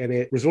story and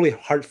it was really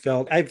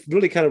heartfelt. I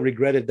really kind of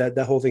regretted that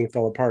whole thing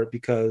fell apart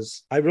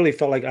because I really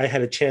felt like I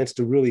had a chance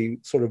to really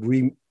sort of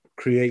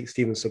recreate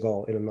Steven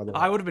Seagal in another way.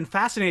 I would have been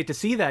fascinated to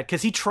see that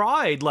because he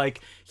tried. Like,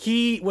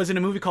 he was in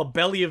a movie called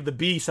Belly of the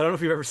Beast. I don't know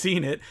if you've ever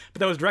seen it,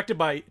 but that was directed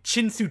by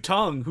Chin Soo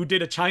Tung, who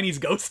did A Chinese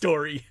Ghost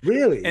Story.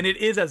 Really? And it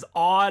is as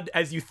odd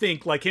as you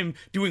think, like him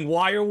doing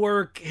wire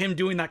work, him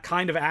doing that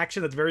kind of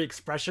action that's very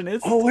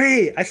expressionist. Oh,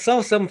 wait, I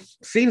saw some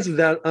scenes of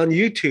that on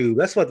YouTube.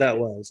 That's what that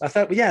was. I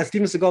thought, yeah,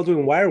 Steven Seagal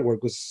doing wire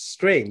work was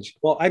strange.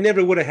 Well, I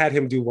never would have had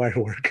him do wire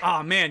work.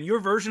 Oh, man, your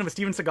version of a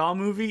Steven Seagal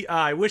movie,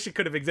 I wish it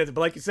could have existed.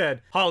 But like you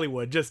said,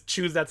 Hollywood just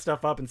chews that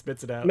stuff up and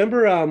spits it out.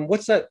 Remember,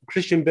 what's that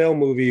Christian Bale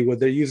movie where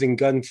they're using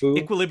gun fu?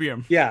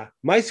 Equilibrium. Yeah,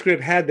 my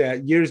script had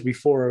that years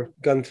before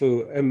gun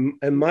fu,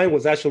 and mine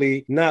was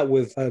actually not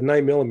with a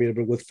 9mm,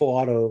 but with full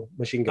auto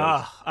machine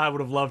guns. I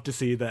would have loved to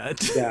see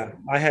that. Yeah,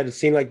 I had a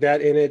scene like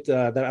that in it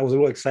that I was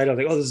really excited. I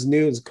was like, oh, this is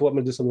new, it's cool, I'm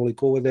gonna do something really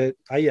cool with it.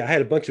 I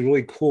had a bunch of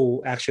really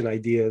cool action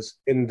ideas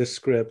in the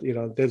script.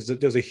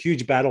 There's a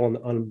huge battle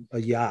on a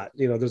yacht.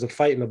 There's a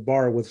fight in a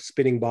bar with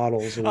spinning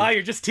bottles. And...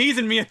 you're just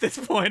teasing me at this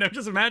point. I'm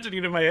just imagining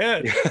it in my head.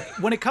 can.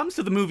 When it comes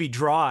to the movie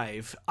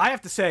Drive, I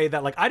have to say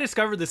that like I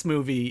discovered this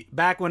movie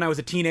back when I was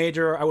a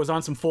teenager. I was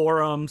on some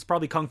forums,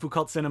 probably Kung Fu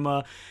Cult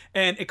Cinema,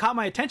 and it caught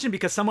my attention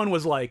because someone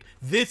was like,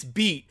 this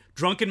beat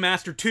Drunken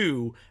Master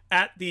 2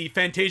 at the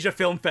Fantasia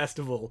Film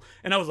Festival.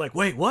 And I was like,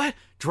 wait, what?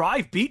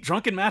 Drive beat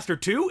Drunken Master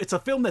 2? It's a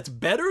film that's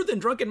better than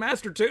Drunken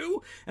Master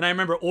 2? And I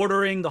remember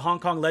ordering the Hong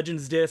Kong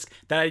Legends disc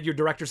that had your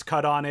director's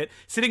cut on it,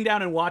 sitting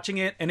down and watching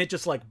it, and it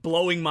just like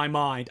blowing my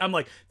mind. I'm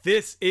like,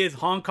 this is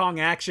Hong Kong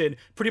action,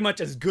 pretty much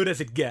as good as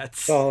it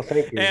gets. Oh,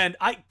 thank you. And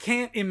I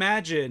can't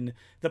imagine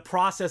the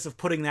process of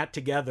putting that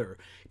together,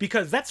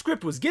 because that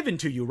script was given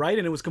to you, right?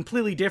 And it was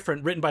completely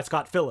different, written by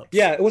Scott Phillips.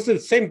 Yeah, it was the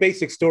same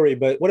basic story,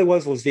 but what it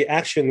was the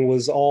action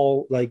was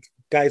all like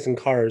guys in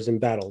cars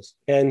and battles.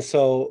 And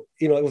so,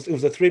 you know, it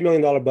was a $3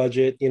 million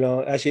budget, you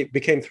know, actually it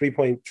became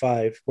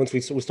 3.5 once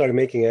we started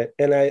making it.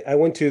 And I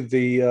went to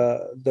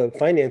the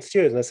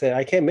financiers and I said,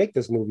 I can't make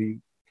this movie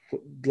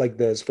like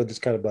this for this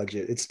kind of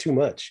budget. It's too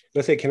much.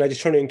 I said, can I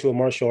just turn it into a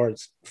martial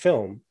arts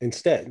film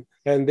instead?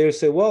 And they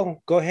said,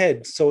 well, go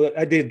ahead. So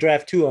I did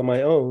draft 2 on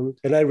my own,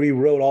 and I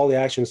rewrote all the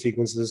action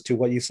sequences to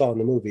what you saw in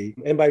the movie.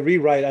 And by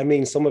rewrite, I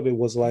mean some of it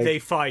was like... They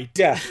fight.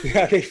 Yeah,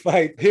 they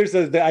fight. Here's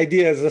the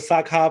idea is a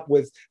sock hop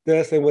with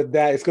this and with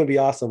that. It's going to be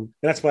awesome.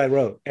 And that's what I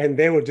wrote. And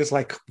they were just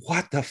like,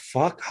 what the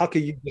fuck? How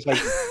can you just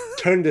like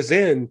turn this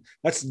in?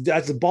 That's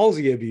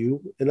ballsy of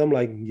you. And I'm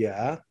like,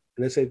 yeah.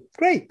 And they said,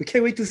 great, we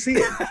can't wait to see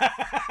it.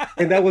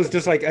 And that was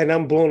just like, and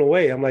I'm blown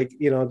away. I'm like,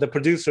 you know, the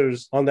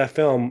producers on that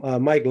film,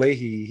 Mike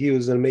Leahy, he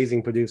was an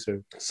amazing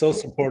producer. So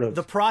supportive.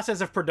 The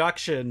process of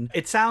production,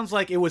 it sounds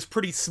like it was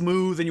pretty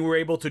smooth and you were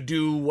able to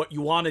do what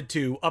you wanted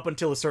to up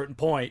until a certain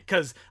point.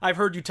 Because I've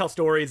heard you tell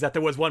stories that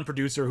there was one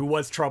producer who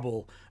was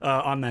trouble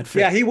on that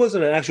film. Yeah, he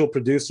wasn't an actual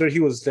producer. He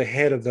was the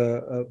head of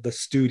the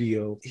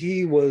studio.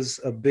 He was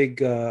a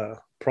big...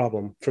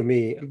 problem for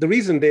me. The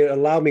reason they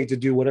allowed me to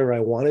do whatever I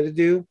wanted to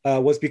do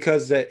was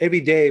because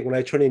every day when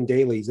I turned in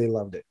dailies, they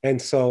loved it.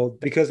 And so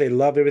because they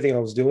loved everything I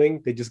was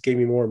doing, they just gave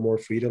me more and more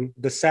freedom.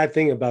 The sad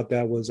thing about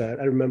that was that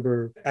I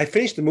remember I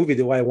finished the movie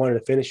the way I wanted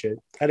to finish it.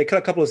 I had to cut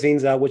a couple of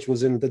scenes out, which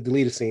was in the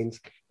deleted scenes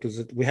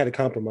because we had a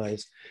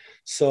compromise.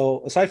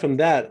 So aside from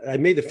that, I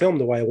made the film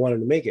the way I wanted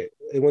to make it.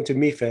 It went to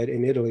MIFED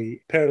in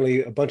Italy.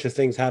 Apparently, a bunch of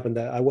things happened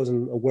that I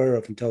wasn't aware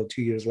of until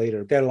 2 years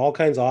later. They had all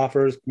kinds of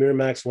offers.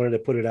 Miramax wanted to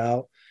put it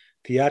out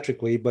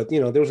theatrically, but you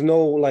know, there was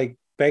no like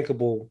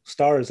bankable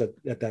stars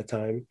at that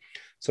time.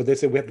 So they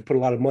said we have to put a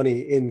lot of money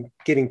in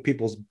getting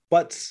people's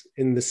butts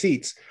in the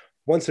seats.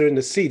 Once they're in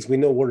the seats, we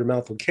know word of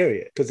mouth will carry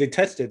it because they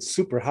tested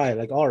super high.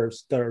 Like our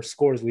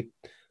scores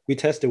we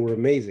tested were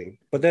amazing.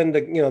 But then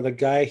the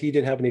guy, he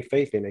didn't have any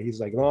faith in it. He's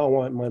like, no, I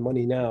want my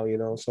money now, you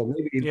know. So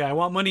maybe I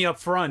want money up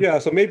front. Yeah,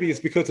 so maybe it's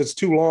because it's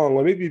too long,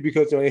 or maybe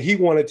because he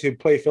wanted to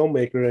play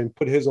filmmaker and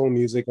put his own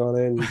music on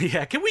it. And...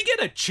 yeah, can we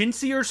get a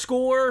chintzier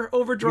score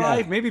over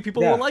Drive? Yeah. Maybe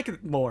people will like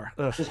it more.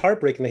 Ugh. It was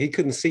heartbreaking that he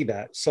couldn't see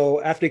that.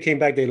 So after he came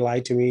back, they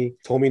lied to me,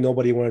 told me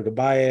nobody wanted to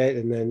buy it,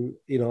 and then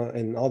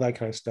and all that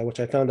kind of stuff, which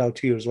I found out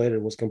 2 years later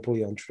was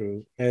completely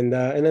untrue. And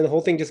then the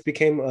whole thing just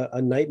became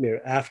a nightmare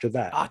after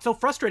that. It's so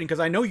frustrating because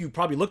I know you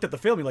probably looked at the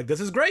film, you're like,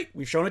 this is great.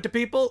 We've shown it to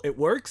people. It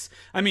works.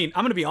 I mean,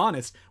 I'm going to be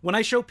honest. When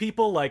I show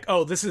people like,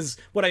 oh, this is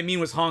what I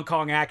mean was Hong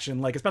Kong action,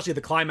 like especially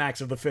the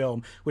climax of the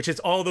film, which is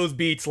all those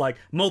beats like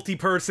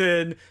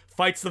multi-person,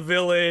 fights the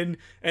villain,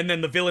 and then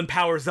the villain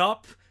powers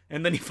up,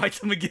 and then he fights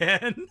him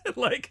again.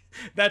 Like,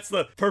 that's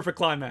the perfect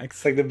climax.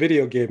 It's like the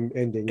video game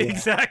ending. Yeah.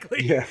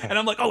 Exactly. Yeah. And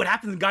I'm like, oh, it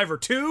happens in Guyver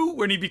 2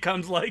 when he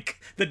becomes like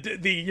the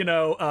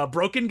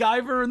broken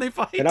Guyver and they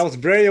fight. And I was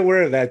very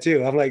aware of that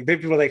too. I'm like,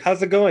 people were like,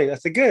 how's it going? I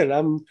said, good.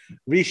 I'm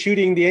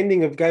reshooting the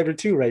ending of Guyver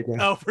 2 right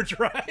now. Oh, for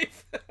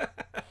Drive.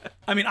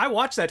 I mean, I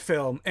watched that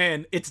film,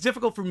 and it's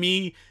difficult for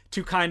me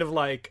to kind of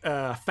like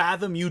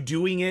fathom you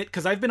doing it,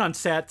 because I've been on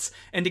sets,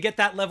 and to get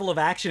that level of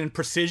action and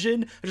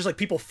precision, just like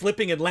people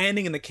flipping and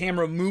landing and the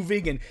camera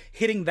moving and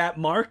hitting that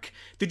mark.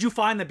 Did you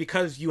find that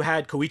because you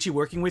had Koichi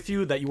working with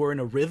you that you were in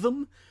a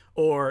rhythm,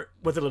 or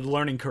was it a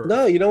learning curve?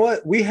 No, you know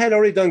what? We had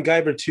already done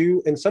Guyver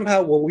 2, and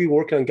somehow when we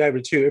worked on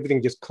Guyver 2,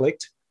 everything just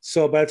clicked.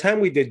 So by the time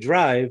we did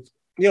Drive,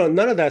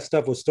 none of that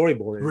stuff was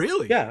storyboarded.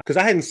 Really? Yeah, because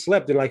I hadn't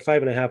slept in like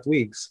 5.5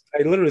 weeks.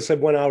 I literally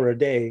slept 1 hour a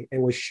day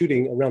and was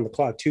shooting around the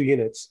clock, 2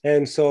 units.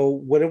 And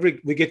so whenever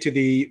we get to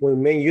when the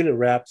main unit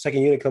wrap,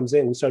 second unit comes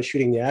in, we start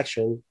shooting the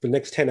action for the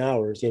next 10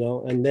 hours,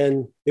 and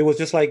then it was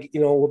just like,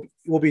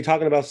 we'll be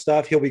talking about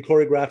stuff. He'll be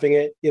choreographing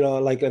it,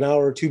 like an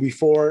hour or two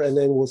before, and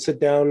then we'll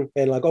sit down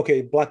and like,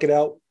 okay, block it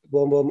out.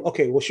 Boom, boom.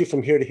 Okay, we'll shoot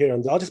from here to here.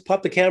 And I'll just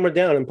pop the camera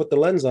down and put the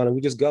lens on and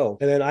we just go.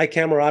 And then I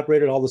camera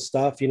operated all the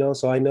stuff,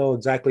 so I know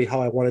exactly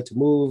how I want it to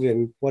move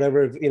and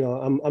whatever.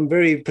 I'm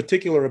very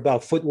particular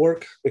about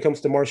footwork when it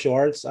comes to martial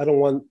arts. I don't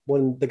want,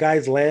 when the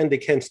guys land, they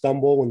can't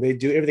stumble. When they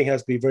do, everything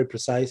has to be very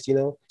precise,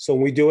 So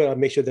when we do it, I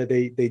make sure that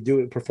they do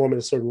it, perform it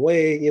a certain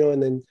way,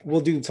 and then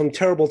we'll do some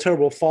terrible,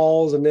 terrible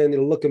falls and then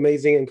it'll look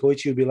amazing. And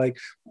Koichi will be like,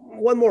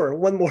 one more.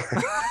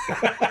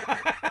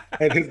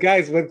 And his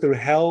guys went through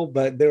hell,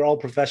 but they're all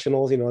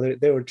professionals.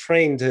 They were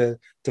trained to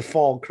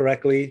fall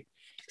correctly.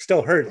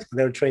 still hurts.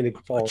 They were trained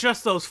to fall.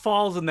 Just those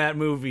falls in that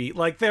movie,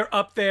 like they're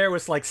up there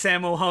with like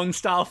Sammo Hung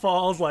style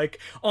falls, like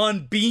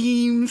on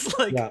beams,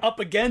 like up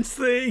against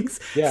things,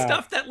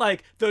 stuff that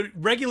like the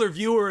regular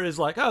viewer is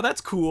like, oh,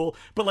 that's cool,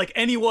 but like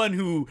anyone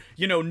who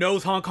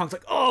knows Hong Kong's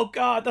like, oh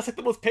god, that's like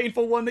the most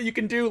painful one that you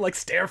can do, like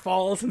stair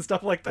falls and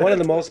stuff like that. One of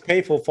the most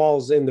painful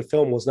falls in the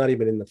film was not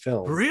even in the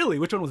film. Really?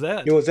 Which one was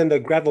that? It was in the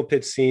gravel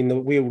pit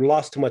scene. We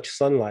lost too much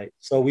sunlight,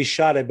 so we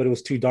shot it, but it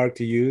was too dark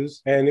to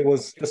use, and it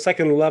was the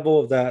second level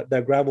of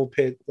that gravel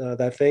pit,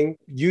 that thing.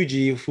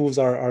 Yuji, who's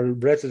our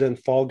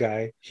resident fall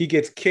guy, he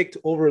gets kicked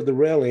over the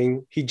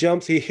railing. He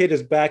jumps, he hit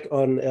his back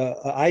on an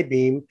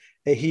I-beam,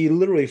 and he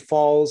literally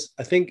falls,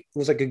 I think it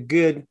was like a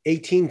good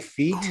 18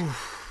 feet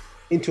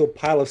into a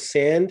pile of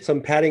sand,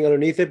 some padding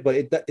underneath it, but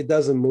it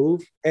doesn't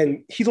move.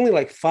 And he's only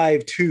like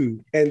 5'2",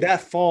 and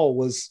that fall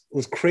was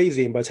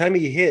crazy. And by the time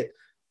he hit,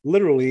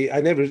 literally,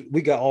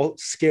 we got all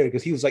scared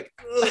because he was like,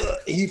 ugh,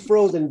 he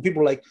froze, and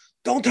people were like,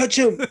 don't touch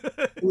him.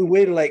 We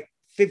waited like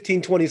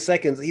 15, 20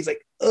 seconds. He's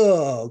like,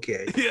 oh,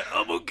 okay. Yeah,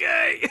 I'm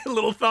okay. A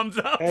little thumbs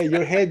up. Hey,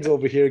 your head's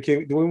over here.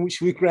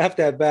 Should we graft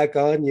that back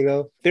on?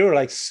 They were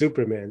like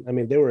Superman. I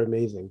mean, they were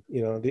amazing,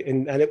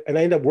 and I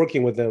ended up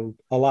working with them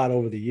a lot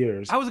over the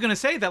years. I was going to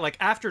say that like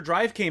after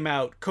Drive came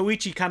out,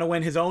 Koichi kind of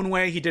went his own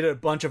way. He did a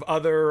bunch of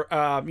other,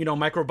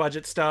 micro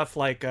budget stuff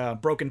like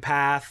Broken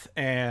Path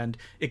and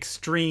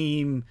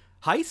Extreme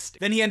Heist.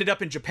 Then he ended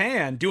up in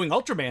Japan doing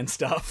Ultraman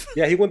stuff.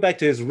 Yeah, he went back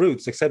to his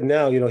roots, except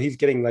now, he's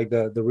getting like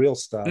the real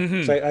stuff.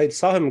 Mm-hmm. So I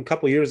saw him a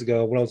couple of years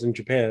ago when I was in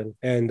Japan,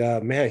 and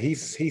man,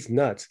 he's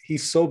nuts.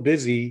 He's so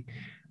busy.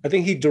 I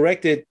think he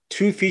directed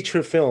 2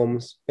 feature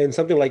films and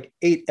something like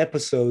 8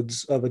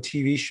 episodes of a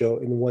TV show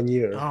in 1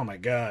 year. Oh my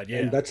God, yeah.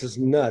 And that's just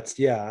nuts.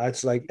 Yeah,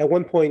 it's like at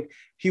one point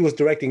he was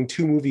directing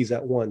 2 movies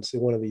at once in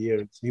one of the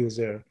years he was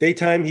there.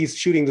 Daytime, he's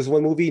shooting this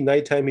one movie.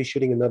 Nighttime, he's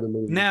shooting another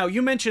movie. Now,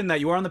 you mentioned that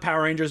you were on the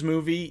Power Rangers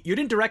movie. You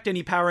didn't direct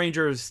any Power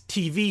Rangers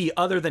TV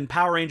other than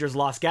Power Rangers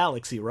Lost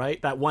Galaxy,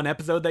 right? That one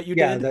episode that you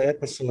did? Yeah, the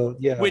episode,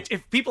 yeah. Which,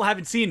 if people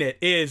haven't seen it,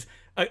 is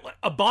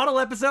a bottle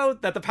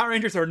episode that the Power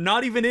Rangers are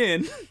not even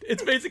in.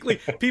 It's basically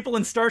people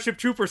in Starship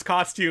Troopers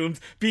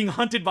costumes being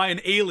hunted by an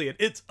alien.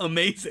 It's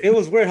amazing. It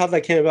was weird how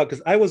that came about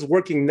because I was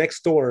working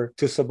next door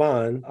to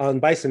Saban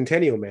on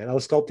Bicentennial Man. I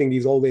was sculpting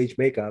these old age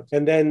makeup.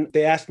 And then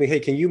they asked me, hey,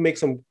 can you make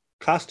some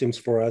costumes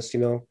for us?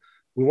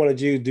 We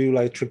wanted you to do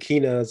like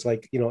Trakina's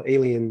like,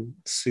 alien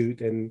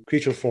suit and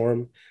creature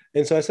form.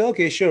 And so I said,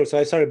 okay, sure. So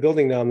I started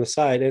building that on the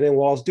side. And then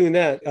while I was doing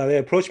that, they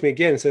approached me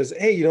again and says,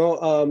 hey,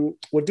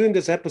 we're doing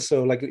this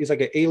episode. Like it's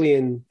like an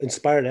alien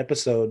inspired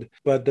episode,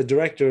 but the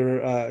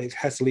director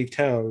has to leave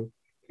town,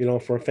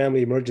 for a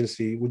family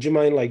emergency. Would you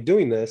mind like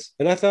doing this?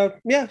 And I thought,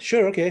 yeah,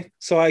 sure. Okay.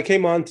 So I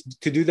came on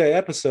to do that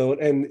episode.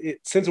 And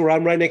since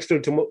I'm right next door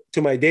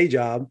to my day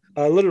job,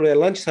 literally at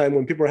lunchtime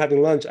when people are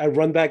having lunch, I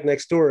run back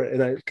next door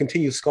and I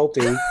continue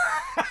sculpting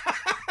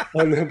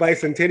on the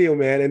Bicentennial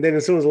Man. And then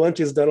as soon as lunch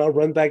is done, I'll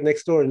run back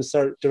next door and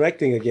start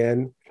directing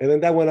again. And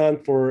then that went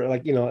on for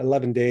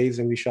 11 days,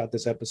 and we shot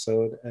this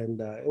episode, and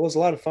it was a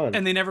lot of fun.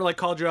 And they never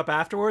called you up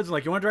afterwards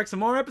and you want to direct some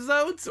more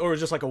episodes, or was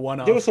it just like a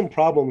one-off? There were some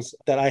problems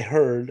that I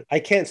heard. I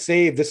can't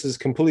say if this is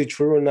completely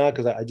true or not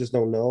because I just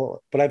don't know.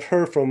 But I've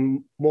heard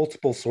from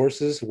multiple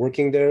sources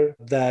working there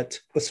that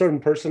a certain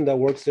person that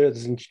works there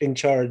is in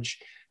charge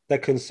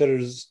that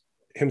considers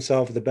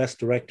himself the best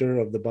director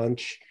of the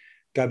bunch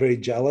got very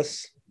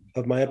jealous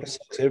of my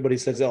episodes. Everybody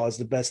says, oh, it's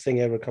the best thing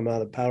ever come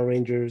out of Power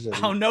Rangers. And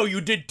oh no, you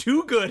did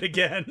too good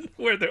again.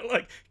 Where they're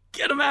like,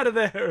 get him out of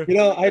there.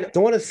 I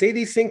don't want to say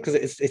these things because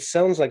it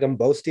sounds like I'm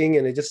boasting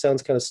and it just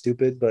sounds kind of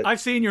stupid. But I've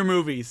seen your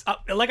movies.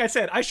 Like I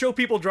said, I show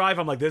people Drive.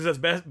 I'm like, this is as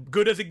best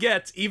good as it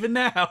gets. Even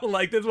now,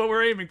 like this is what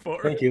we're aiming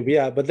for. Thank you.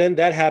 Yeah, but then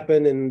that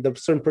happened, and the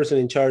certain person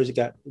in charge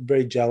got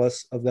very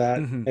jealous of that,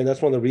 and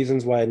that's one of the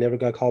reasons why I never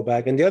got called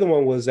back. And the other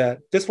one was that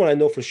this one I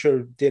know for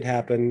sure did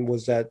happen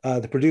was that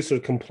the producer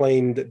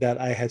complained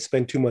that I had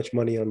spent too much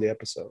money on the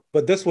episode.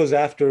 But this was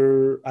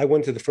after I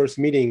went to the first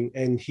meeting,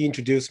 and he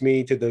introduced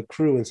me to the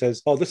crew and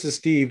says, "Oh, this is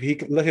Steve. He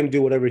can let him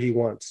do whatever he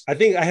wants." I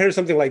think I heard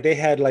something like they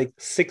had like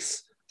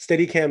 6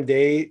 Steadicam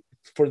day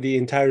for the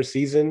entire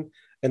season,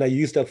 and I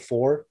used up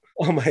 4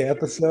 on my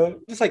episode.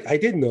 Just like, I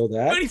didn't know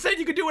that. But he said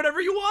you could do whatever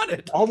you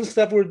wanted. All the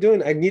stuff we were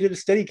doing, I needed a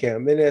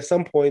Steadicam. And at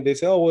some point they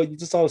say, oh, well, you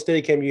just saw a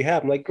Steadicam you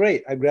have. I'm like,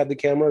 great. I grabbed the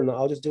camera and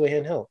I'll just do a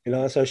handheld.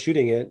 I started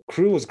shooting it.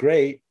 Crew was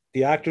great.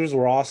 The actors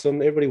were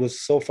awesome. Everybody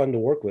was so fun to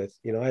work with.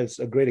 I had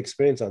a great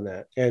experience on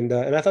that. And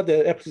I thought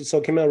the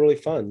episode came out really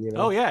fun.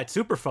 Oh, yeah, it's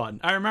super fun.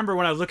 I remember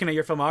when I was looking at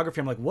your filmography,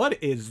 I'm like,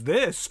 what is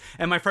this?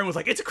 And my friend was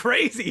like, it's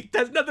crazy. It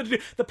has nothing to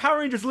do. The Power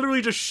Rangers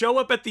literally just show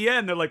up at the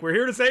end. They're like, we're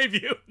here to save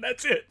you.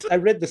 That's it. I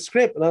read the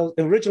script, and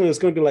originally it was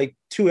going to be like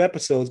 2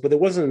 episodes, but there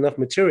wasn't enough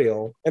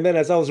material. And then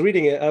as I was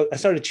reading it, I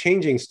started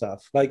changing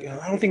stuff. Like,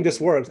 I don't think this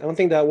works. I don't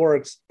think that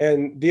works.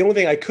 And the only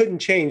thing I couldn't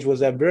change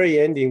was that very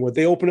ending where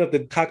they open up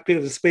the cockpit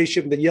of the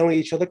spaceship and the yelling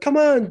at each other, come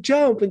on,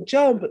 jump and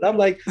jump. And I'm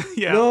like,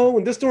 Yeah. no,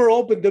 when this door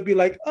opened, they'll be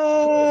like,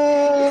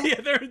 oh.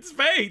 Yeah, they're in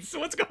space.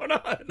 What's going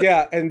on?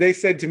 Yeah. And they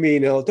said to me,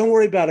 don't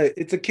worry about it.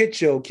 It's a kid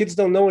show. Kids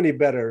don't know any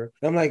better.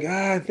 And I'm like,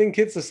 I think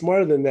kids are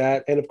smarter than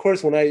that. And of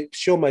course, when I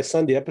showed my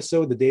son the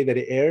episode the day that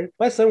it aired,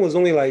 my son was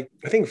only like,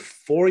 I think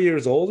 4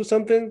 years old or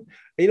something. And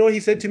you know what he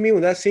said to me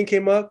when that scene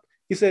came up?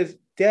 He says,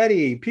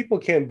 Daddy, people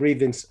can't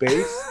breathe in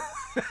space.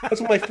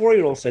 That's what my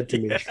 4-year-old said to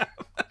me. Yeah.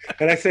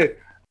 And I said,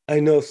 I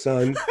know,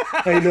 son.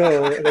 I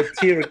know. And a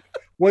tear,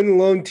 one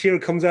lone tear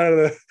comes out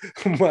of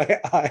my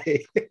eye.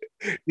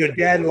 Your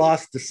dad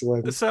lost this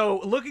one.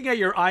 So looking at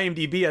your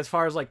IMDb as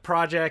far as like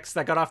projects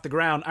that got off the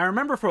ground, I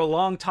remember for a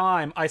long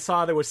time I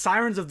saw there was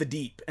Sirens of the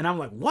Deep, and I'm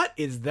like, what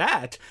is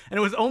that? And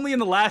it was only in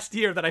the last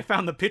year that I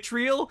found the pitch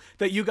reel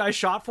that you guys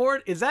shot for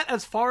it. Is that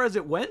as far as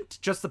it went?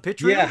 Just the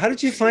pitch reel? Yeah, how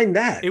did you find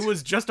that? It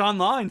was just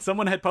online.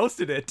 Someone had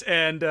posted it,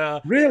 and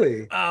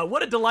really?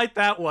 What a delight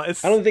that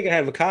was. I don't think I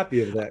have a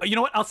copy of that. You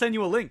know what? I'll send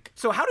you a link.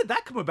 So how did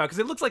that come about? Because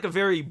it looks like a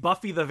very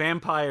Buffy the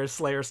Vampire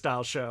Slayer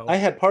style show. I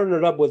had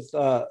partnered up with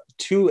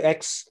two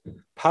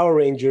Power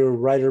Ranger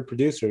writer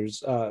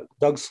producers,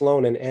 Doug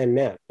Sloan and Ann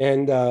Knapp.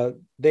 And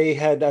they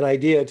had an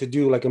idea to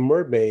do like a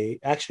mermaid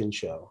action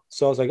show.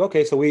 So I was like,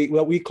 okay, so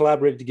we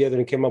collaborated together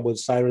and came up with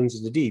Sirens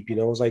of the Deep. It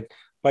was like,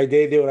 by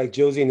day, they were like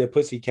Josie and the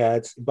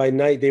Pussycats. By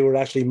night, they were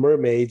actually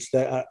mermaids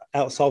that are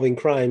out solving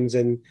crimes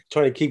and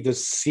trying to keep the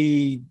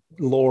sea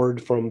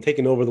lord from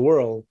taking over the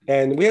world.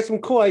 And we had some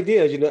cool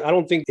ideas. I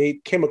don't think they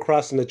came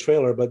across in the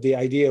trailer, but the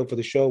idea for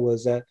the show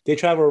was that they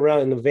travel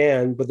around in a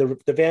van, but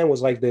the van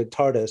was like the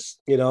TARDIS,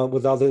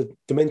 with all the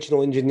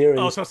dimensional engineering.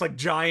 Oh, so it's like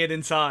giant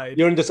inside.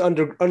 You're in this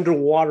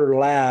underwater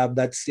lab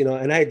that's,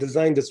 and I had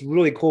designed this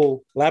really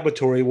cool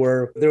laboratory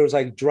where there was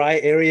like dry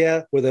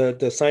area where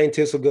the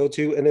scientists would go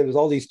to, and then there's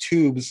all these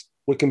tubes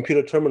with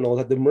computer terminals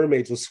that the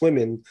mermaids will swim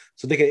in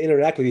so they can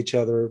interact with each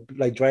other,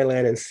 like dry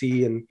land and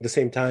sea, and at the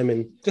same time,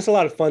 and just a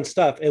lot of fun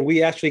stuff. And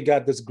we actually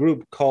got this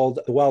group called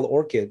the Wild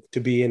Orchid to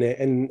be in it.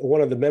 And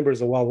one of the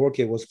members of Wild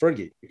Orchid was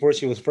Fergie. Before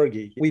she was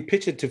Fergie, we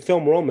pitched it to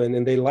Film Roman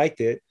and they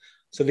liked it.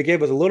 So they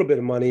gave us a little bit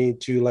of money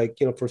to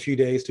for a few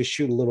days to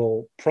shoot a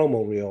little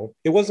promo reel.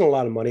 It wasn't a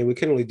lot of money. We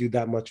couldn't really do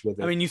that much with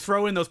it. I mean, you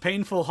throw in those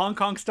painful Hong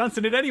Kong stunts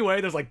in it anyway.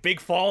 There's like big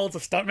falls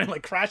of stuntmen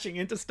like crashing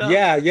into stuff.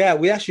 Yeah.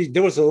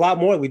 There was a lot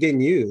more we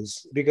didn't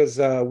use because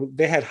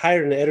they had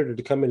hired an editor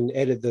to come in and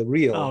edit the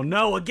reel. Oh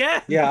no,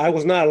 again? Yeah, I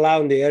was not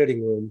allowed in the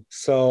editing room.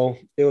 So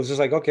it was just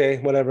like, okay,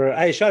 whatever.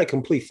 I shot a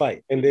complete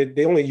fight and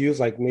they only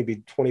used like maybe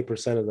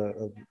 20% of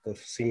the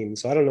scene.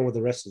 So I don't know what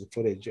the rest of the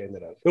footage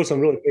ended up. There was some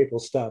really painful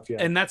stuff. Yeah.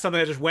 And that's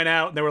something that just went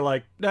out and they were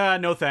like,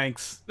 no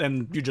thanks.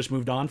 And you just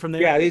moved on from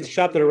there? Yeah, they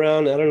shopped it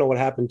around. I don't know what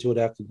happened to it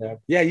after that.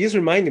 Yeah, you just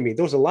reminded me.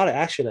 There was a lot of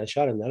action I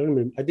shot in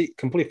that. I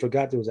completely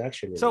forgot there was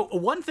action in So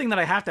it. One thing that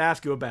I have to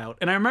ask you about,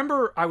 and I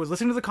remember I was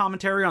listening to the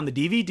commentary on the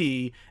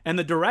DVD and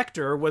the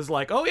director was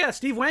like, oh yeah,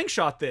 Steve Wang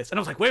shot this. And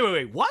I was like,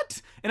 wait,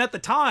 what? And at the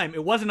time,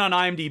 it wasn't on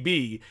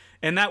IMDb.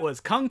 And that was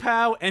Kung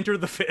Pao Enter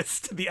the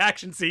Fist, the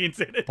action scenes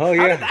in it. Oh,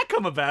 yeah. How did that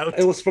come about?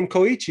 It was from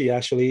Koichi,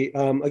 actually.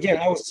 Again,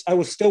 I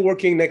was still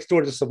working next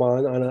door to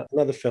Saban on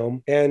another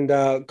film. And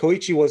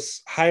Koichi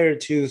was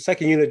hired to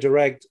second unit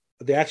direct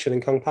the action in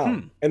Kung Pao.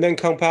 And then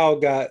Kung Pao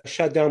got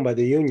shut down by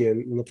the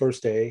union on the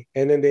first day.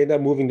 And then they ended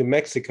up moving to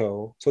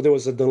Mexico. So there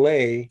was a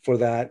delay for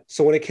that.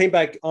 So when it came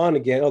back on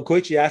again,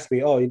 Koichi asked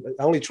me, I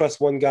only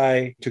trust one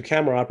guy to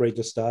camera operate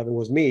this stuff. It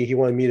was me. He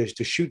wanted me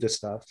to shoot this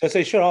stuff. So I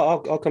said, sure,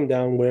 I'll come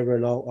down wherever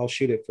and I'll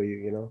shoot it for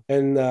you,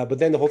 And but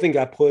then the whole thing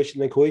got pushed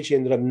and then Koichi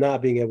ended up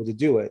not being able to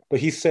do it.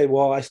 But he said,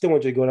 well, I still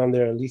want you to go down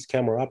there and at least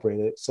camera operate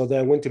it. So then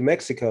I went to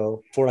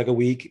Mexico for like a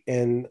week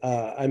and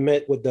I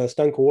met with the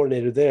stunt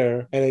coordinator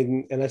there.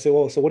 And I said,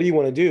 well, so what do you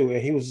want to do?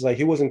 And he was like,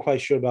 he wasn't quite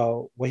sure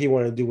about what he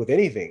wanted to do with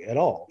anything at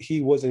all. He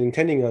wasn't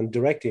intending on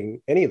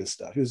directing any of the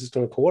stuff. He was just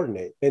going to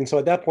coordinate. And so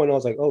at that point, I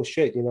was like, oh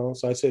shit,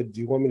 So I said, do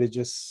you want me to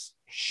just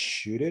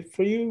shoot it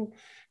for you?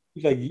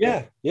 He's like,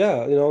 yeah.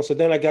 So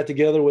then I got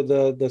together with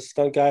the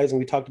stunt guys and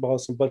we talked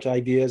about some bunch of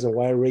ideas and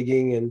wire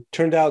rigging. And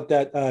turned out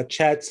that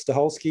Chad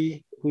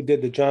Stahelski, who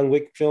did the John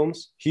Wick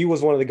films, he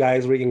was one of the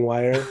guys rigging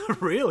wire.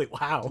 Really?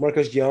 Wow.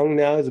 Marcus Young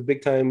now is a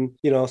big time,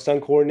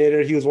 stunt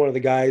coordinator. He was one of the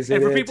guys.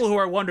 And for people who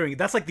are wondering,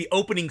 that's like the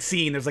opening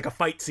scene. There's like a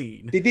fight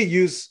scene. They did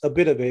use a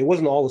bit of it. It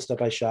wasn't all the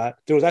stuff I shot.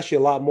 There was actually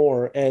a lot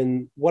more.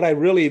 And what I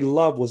really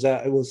loved was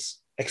that it was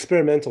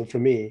experimental for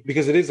me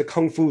because it is a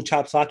kung fu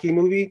chop sake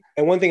movie.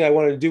 And one thing I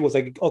wanted to do was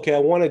like, okay, I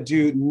want to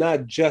do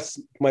not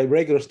just my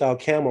regular style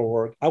camera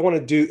work. I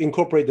want to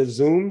incorporate the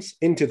zooms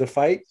into the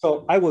fight.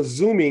 So I was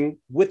zooming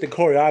with the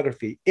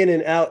choreography in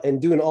and out and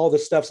doing all the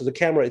stuff. So the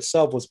camera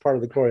itself was part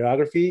of the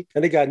choreography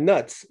and they got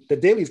nuts. The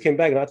dailies came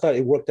back and I thought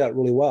it worked out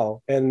really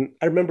well. And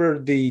I remember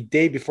the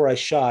day before I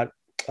shot,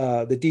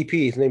 the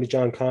DP, his name is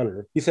John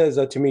Connor. He says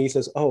to me,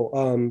 just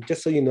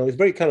so you know, he's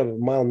very kind of a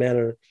mild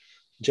mannered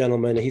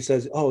gentleman. And he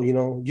says,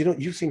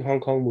 you've seen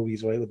Hong Kong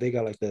movies, right? Where they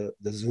got like the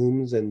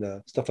zooms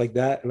and stuff like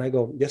that. And I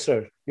go, yes,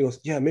 sir. He goes,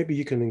 yeah, maybe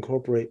you can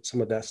incorporate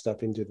some of that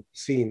stuff into the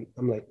scene.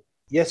 I'm like,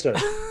 yes, sir.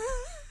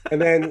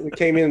 And then we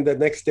came in the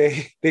next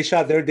day. They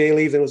shot their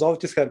dailies, and it was all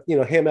just kind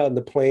of, him out in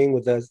the plane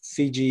with a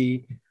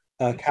CG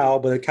cow,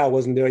 but the cow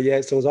wasn't there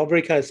yet. So it was all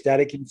very kind of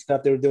static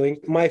stuff they were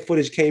doing. My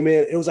footage came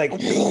in. It was like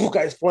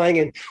guys flying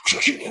and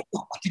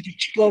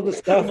all the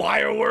stuff.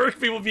 Wire work,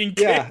 people being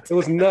kicked. Yeah, it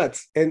was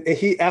nuts. And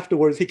he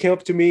afterwards, he came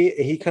up to me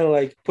and he kind of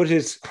like put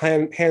his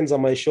hands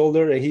on my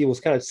shoulder and he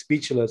was kind of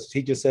speechless.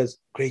 He just says,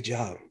 "Great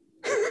job."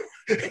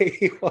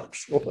 He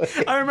walks away.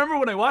 I remember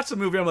when I watched the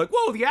movie, I'm like,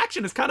 whoa, the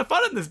action is kind of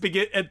fun in this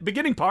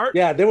beginning part.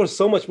 Yeah, there was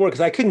so much more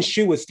because I couldn't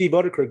shoot with Steve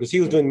Utterkirk because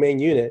he was doing main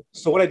unit.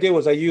 So what I did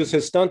was I used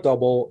his stunt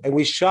double and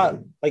we shot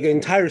like an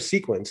entire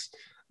sequence.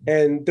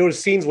 And there were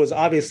scenes was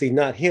obviously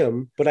not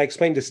him, but I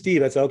explained to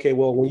Steve, I said, okay,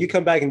 well, when you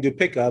come back and do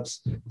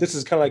pickups, this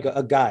is kind of like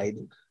a guide.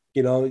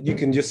 You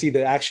can just see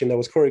the action that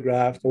was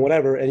choreographed and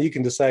whatever, and you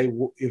can decide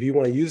if you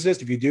want to use this.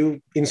 If you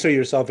do, insert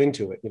yourself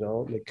into it,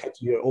 like cut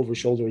to your over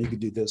shoulder, you could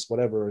do this,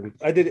 whatever. And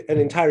I did an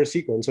entire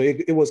sequence. So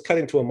it was cut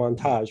into a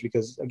montage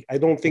because I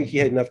don't think he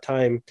had enough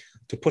time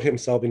to put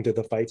himself into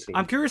the fight scene.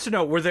 I'm curious to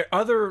know, were there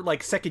other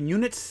like second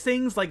unit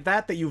things like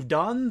that you've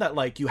done that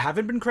like you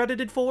haven't been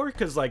credited for?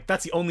 Because like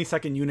that's the only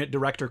second unit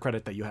director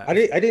credit that you have. I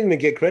didn't even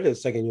get credit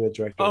as second unit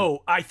director.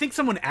 Oh, I think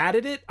someone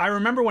added it. I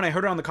remember when I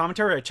heard it on the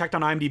commentary, I checked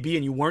on IMDb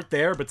and you weren't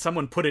there, but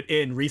someone put it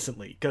in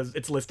recently because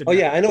it's listed. Oh,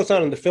 yeah, I know it's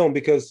not in the film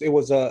because there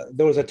was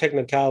a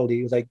technicality.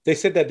 It was like they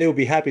said that they would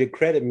be happy to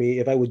credit me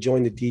if I would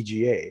join the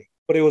DGA.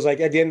 But it was like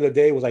at the end of the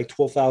day, it was like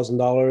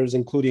 $12,000,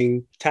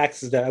 including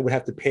taxes that I would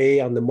have to pay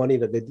on the money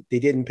that they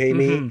didn't pay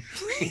me.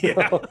 Mm-hmm.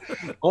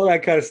 Yeah. All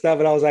that kind of stuff.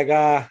 And I was like,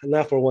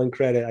 not for one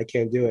credit. I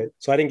can't do it.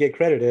 So I didn't get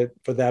credited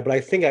for that. But I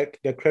think I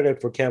got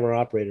credit for camera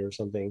operator or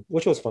something,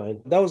 which was fine.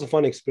 That was a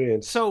fun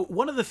experience. So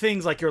one of the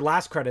things, like your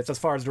last credits as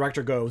far as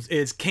director goes,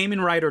 is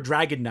Kamen Rider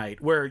Dragon Knight,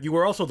 where you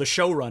were also the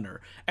showrunner.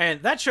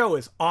 And that show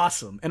is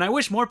awesome. And I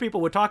wish more people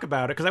would talk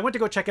about it because I went to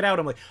go check it out.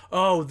 I'm like,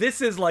 oh, this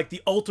is like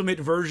the ultimate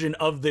version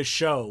of this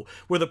show,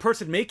 where the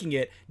person making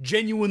it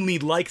genuinely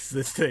likes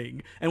this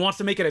thing and wants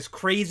to make it as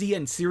crazy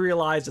and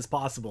serialized as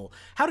possible.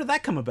 How did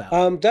that come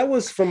about? That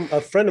was from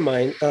a friend of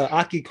mine,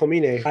 Aki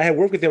Komine. I had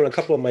worked with him on a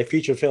couple of my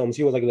feature films.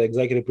 He was like the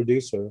executive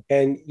producer.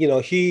 And,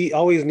 he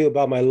always knew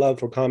about my love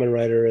for Kamen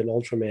Rider and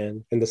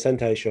Ultraman and the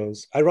Sentai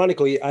shows.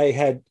 Ironically, I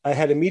had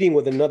a meeting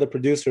with another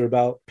producer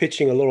about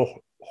pitching a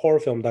little horror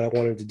film that I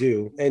wanted to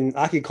do. And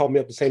Aki called me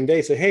up the same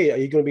day, said, "Hey, are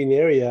you going to be in the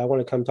area? I want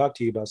to come talk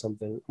to you about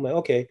something." I'm like,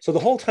 okay. So the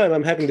whole time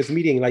I'm having this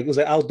meeting, like it was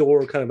an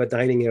outdoor kind of a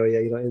dining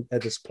area,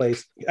 at this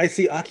place. I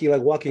see Aki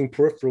like walking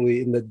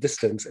peripherally in the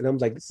distance. And I'm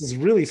like, this is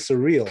really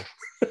surreal.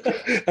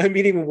 I'm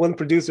meeting with one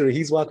producer,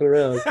 he's walking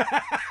around.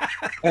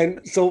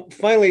 And so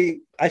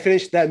finally I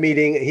finished that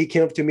meeting and he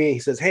came up to me and he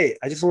says, "Hey,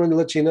 I just wanted to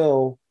let you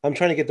know, I'm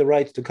trying to get the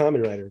rights to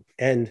Kamen Rider.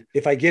 And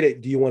if I get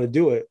it, do you want to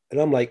do it?"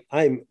 And I'm like,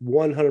 "I'm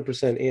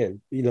 100%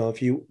 in,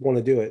 if you want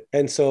to do it."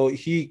 And so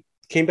he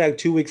came back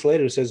 2 weeks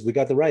later, says, "We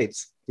got the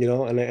rights.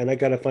 And I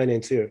got a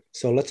financier.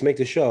 So let's make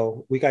the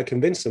show." We got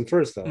convinced him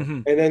first, though.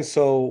 Mm-hmm. And then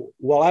so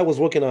while I was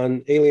working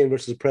on Alien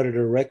versus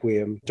Predator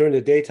Requiem during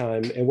the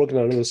daytime and working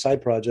on another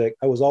side project,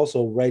 I was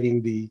also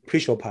writing the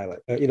pre-show pilot.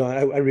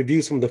 I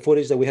reviewed some of the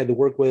footage that we had to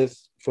work with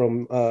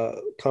from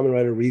Kamen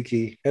Rider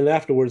Ryuki. And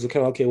afterwards, it's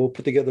kind of, okay, we'll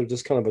put together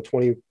just kind of a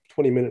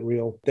 20-minute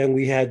reel. Then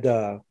we had,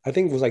 I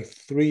think it was like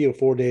 3 or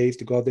 4 days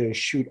to go out there and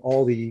shoot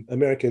all the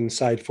American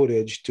side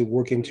footage to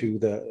work into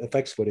the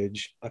effects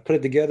footage. I put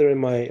it together in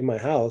my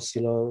house,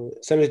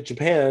 sent it to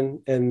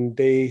Japan, and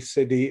they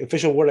said the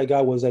official word I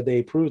got was that they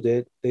approved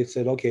it. They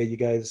said, "Okay, you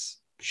guys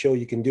show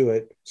you can do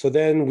it." So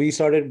then we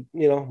started,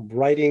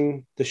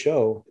 writing the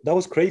show. That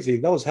was crazy.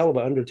 That was hell of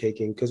an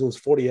undertaking because it was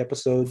 40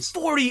 episodes.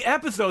 40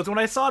 episodes. When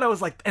I saw it, I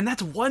was like, and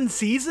that's one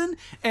season?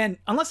 And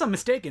unless I'm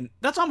mistaken,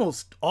 that's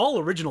almost all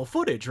original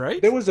footage,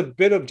 right? There was a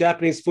bit of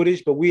Japanese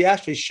footage, but we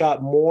actually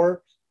shot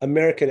more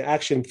American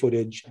action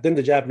footage than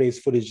the Japanese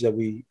footage that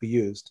we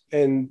used.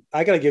 And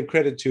I got to give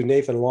credit to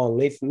Nathan Long.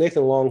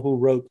 Nathan Long, who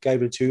wrote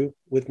Guyver 2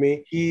 with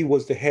me, he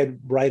was the head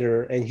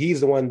writer, and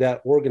he's the one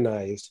that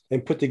organized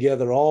and put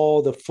together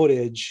all the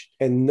footage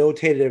and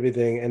notated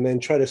everything, and then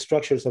try to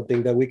structure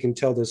something that we can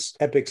tell this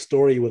epic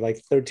story with like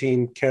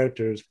 13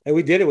 characters. And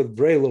we did it with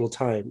very little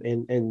time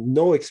and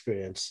no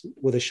experience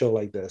with a show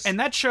like this. And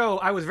that show,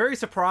 I was very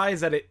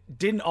surprised that it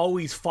didn't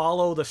always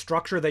follow the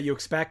structure that you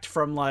expect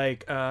from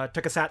like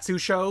tokusatsu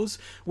shows,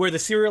 where the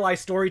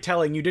serialized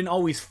storytelling, you didn't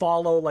always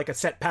follow like a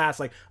set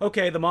path, like,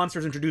 okay, the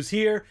monster's introduced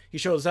here, he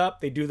shows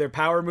up, they do their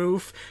power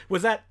move.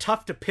 Was that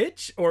tough to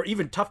pitch or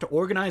even tough to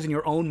organize in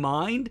your own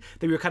mind,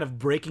 that you were kind of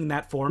breaking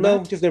that format?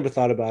 No, just never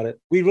thought about it.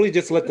 We really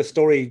just let the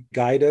story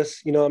guide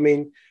us.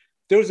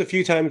 There was a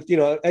few times,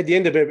 at the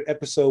end of every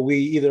episode, we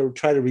either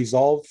try to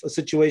resolve a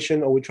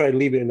situation or we try to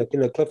leave it in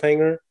a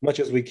cliffhanger much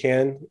as we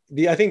can.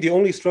 I think the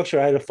only structure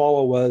I had to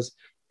follow was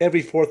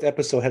every fourth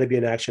episode had to be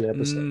an action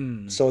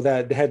episode. So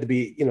that there had to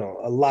be,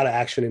 a lot of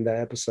action in that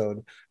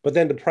episode. But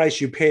then the price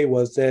you pay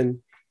was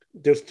then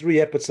there's 3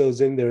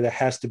 episodes in there that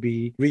has to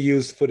be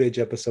reused footage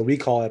episode,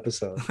 recall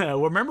episode.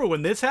 Remember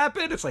when this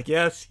happened? It's like,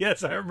 yes,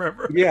 I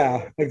remember.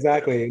 Yeah,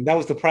 exactly. That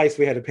was the price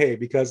we had to pay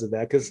because of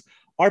that. Because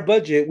our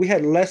budget, we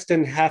had less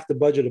than half the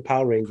budget of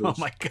Power Rangers. Oh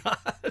my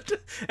God.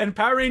 And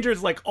Power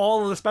Rangers, like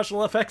all of the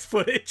special effects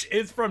footage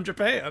is from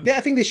Japan. Yeah,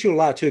 I think they shoot a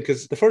lot too,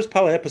 because the first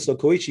pilot episode,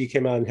 Koichi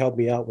came out and helped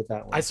me out with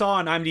that one. I saw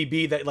on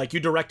IMDb that like you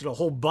directed a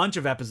whole bunch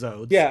of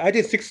episodes. Yeah, I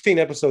did 16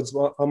 episodes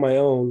on my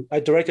own. I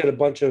directed a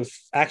bunch of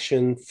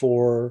action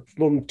from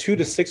 2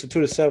 to 6 or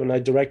 2 to 7. I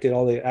directed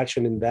all the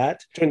action in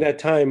that. During that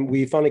time,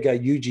 we finally got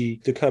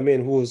Yuji to come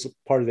in, who was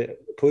part of the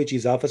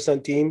Koichi's Alpha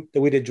Stunt team that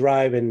we did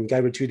Drive and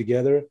Guyver 2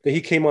 together. Then he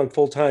came on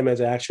full time as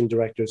an action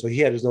director. So he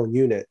had his own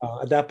unit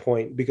at that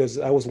point because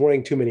I was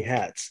wearing too many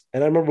hats.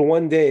 And I remember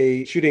one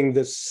day shooting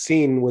this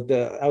scene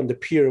out on the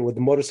pier with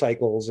the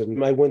motorcycles.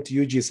 And I went to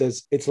Yuji and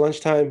says, it's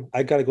lunchtime.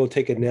 I got to go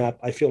take a nap.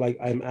 I feel like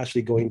I'm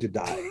actually going to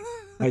die.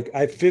 Like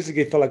I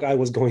physically felt like I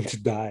was going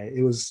to die.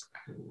 It was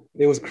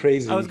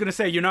crazy. I was going to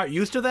say, you're not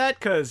used to that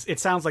because it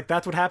sounds like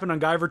that's what happened on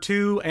Guyver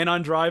 2 and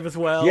on Drive as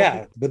well.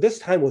 Yeah, but this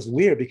time was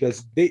weird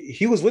because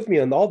he was with me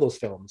on all those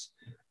films,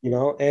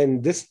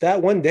 and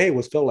that one day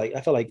I felt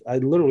like I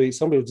literally,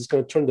 somebody was just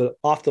going to turn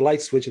off the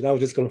light switch and I was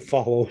just going to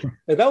fall over.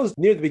 And that was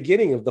near the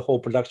beginning of the whole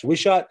production. We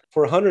shot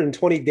for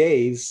 120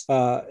 days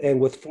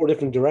and with 4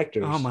 different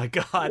directors. Oh my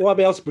God. Well, I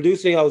mean, I was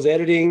producing, I was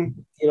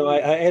editing. I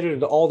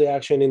edited all the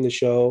action in the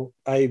show.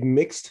 I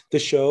mixed the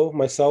show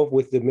myself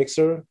with the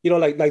mixer.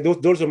 Like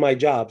those are my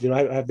jobs.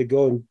 I have to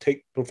go and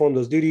perform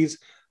those duties.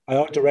 I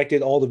art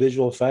directed all the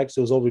visual effects.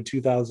 It was over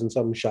 2,000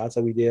 something shots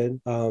that we did.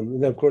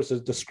 And then, of course,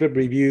 the script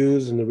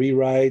reviews and the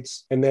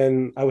rewrites. And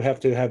then I would have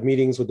to have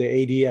meetings with the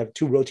AD. I have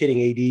 2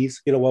 rotating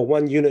ADs. While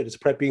one unit is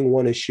prepping,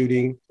 one is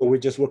shooting. But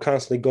we're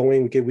constantly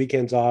going. We get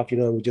weekends off,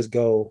 and we just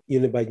go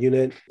unit by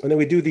unit. And then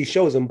we do these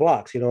shows in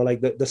blocks. Like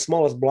the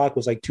smallest block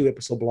was like 2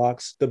 episode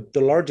blocks. The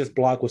largest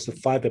block was the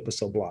 5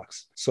 episode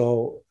blocks.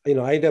 So, I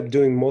ended up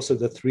doing most of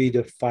the 3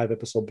 to 5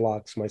 episode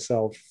blocks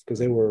myself because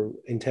they were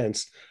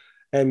intense.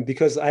 And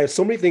because I have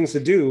so many things to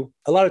do,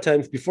 a lot of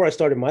times before I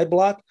started my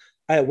block,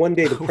 I had one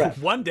day to prep.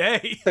 One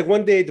day? Like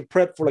one day to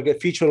prep for like a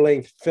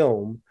feature-length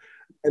film.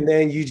 And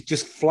then you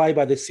just fly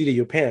by the seat of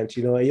your pants,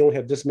 you only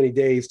have this many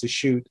days to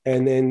shoot.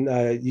 And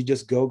then you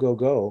just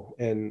go.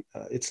 And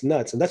it's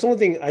nuts. And that's the only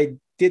thing I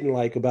didn't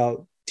like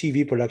about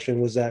TV production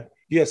was that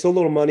you have so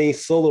little money,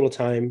 so little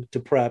time to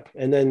prep.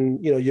 And then,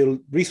 your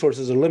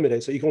resources are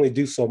limited. So you can only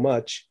do so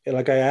much. And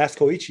like I asked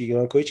Koichi,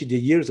 Koichi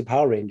did years of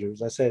Power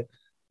Rangers. I said,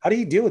 how do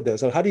you deal with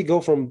this? How do you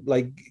go from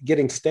like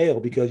getting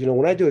stale? Because,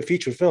 when I do a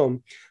feature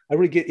film, I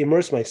really get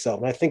immersed myself.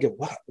 And I think of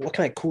what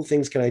kind of cool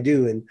things can I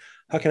do? And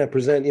how can I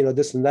present,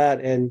 this and that?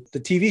 And the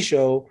TV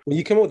show, when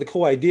you come up with a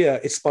cool idea,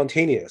 it's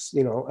spontaneous.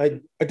 I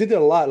did that a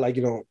lot. Like,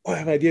 I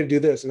have an idea to do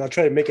this and I'll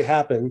try to make it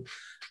happen,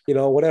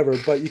 whatever,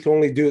 but you can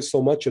only do it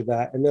so much of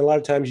that. And then a lot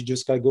of times you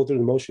just got to go through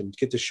the motion,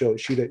 get the show,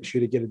 shoot it,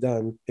 get it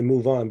done and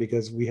move on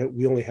because we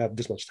only have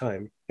this much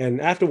time.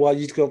 And after a while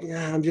you just go,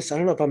 I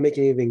don't know if I'm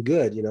making anything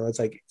good. It's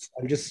like,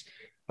 I'm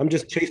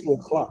just chasing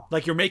the clock.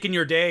 Like you're making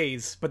your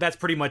days, but that's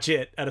pretty much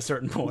it at a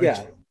certain point.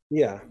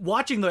 Yeah.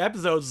 Watching the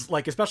episodes,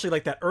 like especially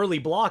like that early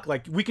block,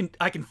 like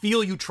I can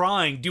feel you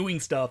trying,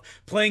 doing stuff,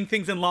 playing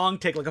things in long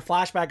take, like a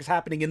flashback is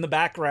happening in the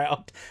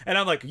background. And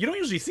I'm like, you don't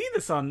usually see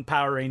this on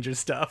Power Rangers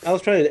stuff. I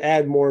was trying to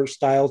add more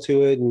style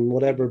to it and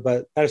whatever,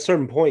 but at a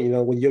certain point,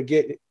 when you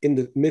get in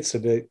the midst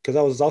of it, because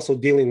I was also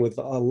dealing with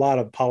a lot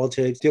of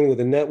politics, dealing with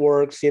the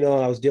networks, I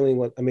was dealing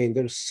with,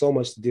 there's so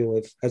much to deal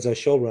with as a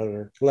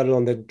showrunner, let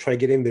alone then try to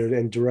get in there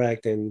and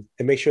direct and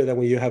make sure that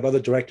when you have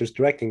other directors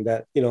directing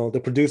that,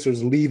 the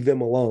producers leave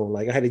them alone.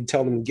 Like I had to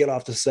tell them to get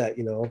off the set,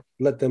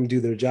 let them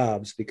do their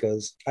jobs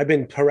because I've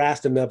been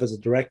harassed enough as a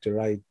director.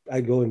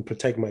 I go and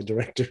protect my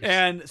directors.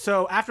 And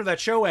so after that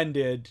show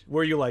ended,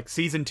 were you like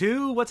season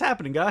 2? What's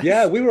happening, guys?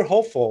 Yeah, we were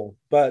hopeful,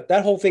 but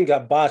that whole thing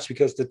got botched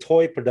because the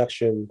toy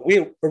production,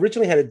 we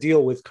originally had a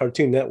deal with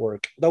Cartoon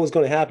Network. That was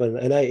going to happen.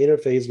 And I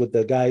interfaced with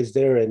the guys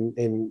there and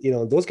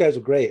those guys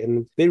were great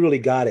and they really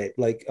got it.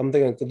 Like I'm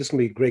thinking this is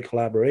going to be a great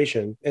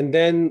collaboration. And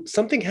then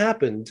something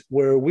happened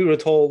where we were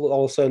told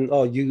all of a sudden,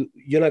 oh,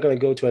 you're not going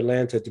to go to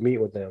Atlanta to meet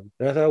with them.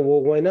 And I thought,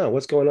 well, why not?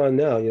 What's going on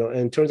now?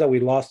 And it turns out we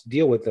lost the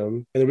deal with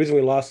them. And the reason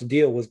we lost the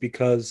deal was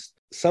because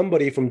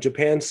somebody from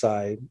Japan's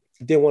side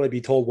didn't want to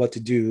be told what to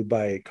do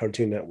by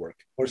Cartoon Network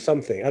or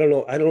something. I don't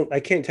know. I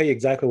can't tell you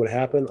exactly what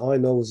happened. All I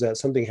know is that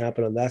something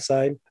happened on that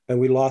side and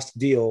we lost the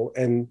deal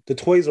and the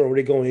toys are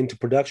already going into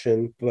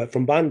production but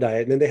from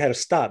Bandai. And then they had to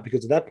stop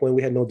because at that point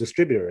we had no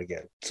distributor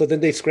again. So then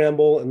they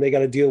scramble and they got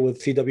to deal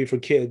with CW for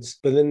Kids.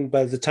 But then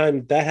by the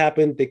time that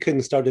happened, they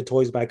couldn't start the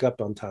toys back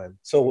up on time.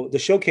 So the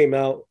show came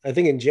out, I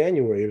think in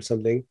January or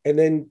something. And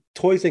then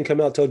toys didn't come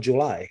out till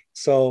July.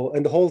 So,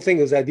 and the whole thing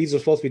is that these are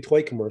supposed to be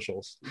toy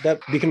commercials. That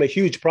became a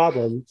huge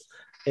problem.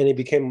 And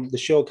the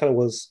show kind of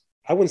was,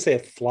 I wouldn't say a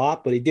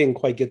flop, but it didn't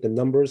quite get the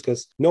numbers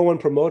because no one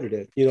promoted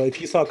it. If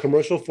you saw a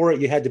commercial for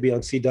it, you had to be on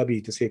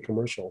CW to see a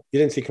commercial. You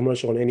didn't see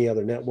commercial on any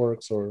other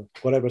networks or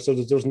whatever. So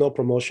there's no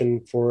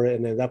promotion for it.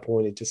 And at that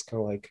point, it just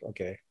kind of like,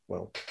 okay,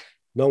 well,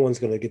 no one's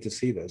going to get to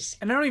see this.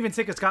 And I don't even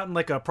think it's gotten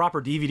like a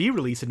proper DVD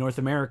release in North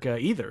America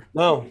either.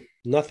 No,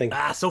 nothing.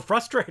 So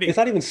frustrating. It's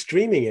not even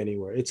streaming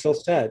anywhere. It's so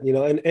sad,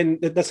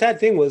 And the sad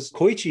thing was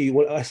Koichi,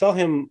 when I saw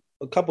him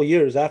a couple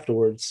years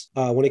afterwards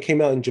when it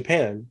came out in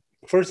Japan.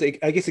 First,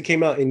 I guess it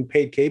came out in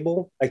paid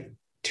cable, like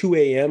 2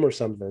 a.m. or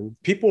something.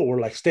 People were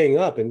like staying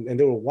up and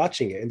they were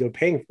watching it and they were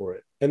paying for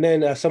it. And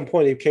then at some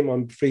point it came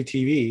on free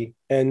TV.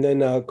 And then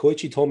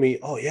Koichi told me,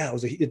 oh yeah,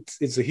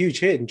 it's a huge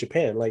hit in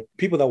Japan. Like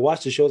people that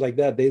watch the shows like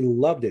that, they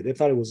loved it. They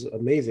thought it was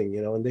amazing,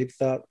 you know, and they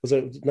thought it was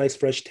a nice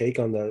fresh take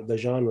on the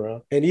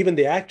genre. And even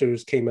the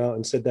actors came out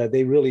and said that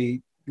they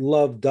really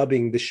love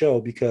dubbing the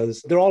show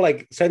because they're all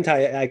like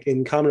Sentai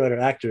and Kamen Rider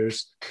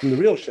actors from the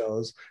real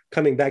shows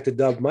coming back to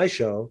dub my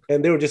show.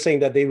 And they were just saying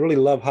that they really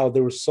love how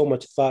there was so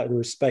much thought and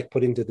respect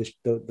put into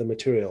the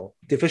material.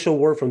 The official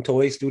word from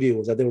Toei Studio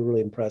was that they were really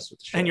impressed with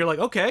the show. And you're like,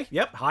 okay,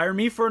 yep, hire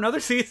me for another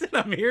season.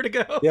 I'm here to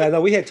go. Yeah, no,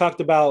 we had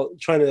talked about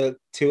trying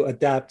to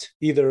adapt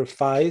either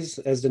Fies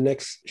as the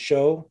next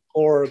show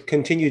or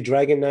continue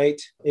Dragon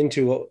Knight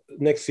into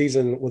next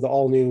season with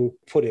all new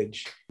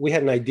footage. We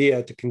had an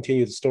idea to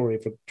continue the story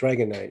for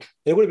Dragon Knight.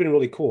 It would have been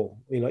really cool,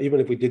 you know,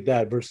 even if we did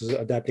that versus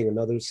adapting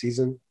another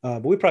season.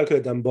 But we probably could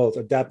have done both,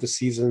 adapt the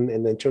season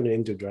and then turn it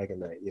into Dragon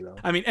Knight, you know.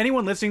 I mean,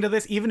 anyone listening to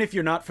this, even if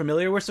you're not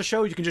familiar with the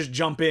show, you can just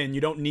jump in. You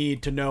don't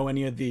need to know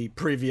any of the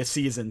previous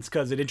seasons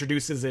because it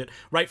introduces it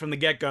right from the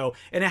get-go.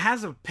 And it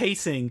has a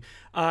pacing,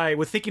 I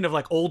was thinking of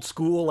like old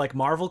school, like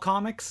Marvel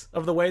comics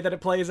of the way that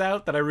it plays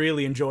out, that I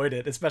really enjoyed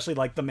it, especially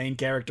like the main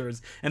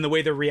characters and the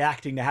way they're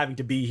reacting to having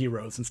to be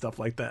heroes and stuff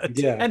like that.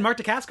 Yeah. And Mark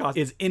Dacascos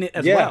is in it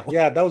as well.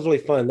 Yeah, that was really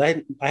fun.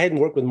 I hadn't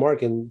worked with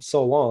Mark in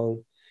so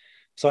long.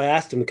 So I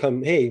asked him to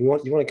come, hey, you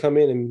want to come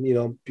in and, you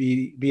know,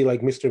 be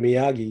like Mr.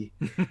 Miyagi?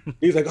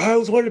 He's like, I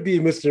always wanted to be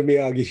Mr.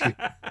 Miyagi.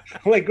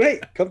 I'm like,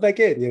 great, come back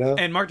in, you know?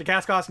 And Mark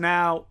Dacascos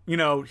now, you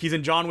know, he's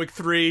in John Wick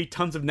 3,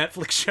 tons of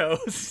Netflix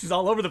shows. He's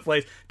all over the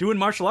place doing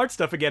martial arts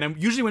stuff again.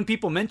 And usually when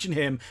people mention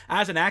him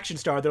as an action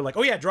star, they're like,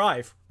 oh yeah,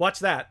 Drive. Watch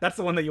that. That's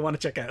the one that you want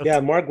to check out.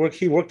 Yeah,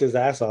 he worked his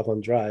ass off on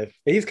Drive.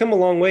 And he's come a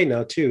long way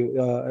now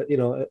too. You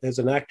know, as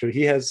an actor,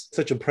 he has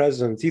such a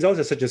presence. He's always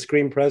had such a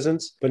screen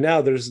presence, but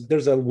now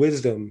there's a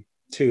wisdom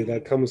too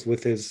that comes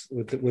with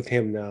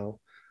him now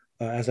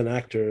as an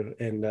actor,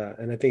 and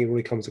I think it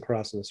really comes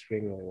across on the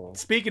screen really well.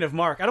 Speaking of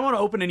Mark, I don't want to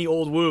open any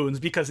old wounds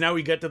because now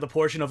we get to the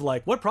portion of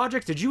like, what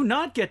projects did you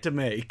not get to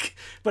make?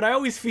 But I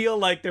always feel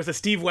like there's a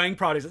Steve Wang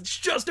project that's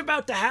just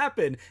about to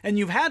happen, and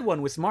you've had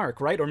one with Mark,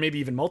 right? Or maybe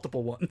even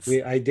multiple ones.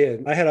 I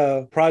did. I had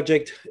a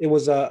project. It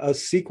was a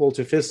sequel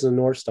to Fist of the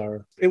North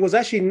Star. It was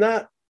actually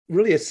not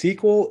really a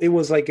sequel. It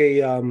was like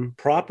a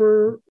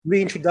proper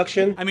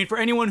reintroduction. I mean, for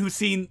anyone who's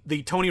seen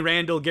the Tony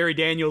Randall, Gary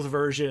Daniels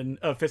version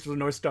of Fist of the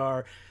North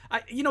Star,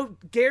 you know,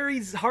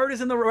 Gary's heart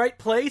is in the right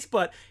place,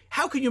 but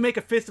how can you make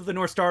a Fist of the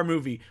North Star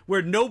movie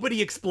where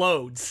nobody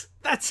explodes?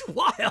 That's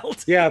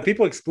wild. Yeah,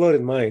 people explode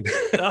in mine.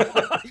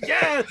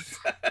 Yes!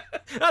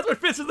 That's what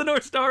Fist of the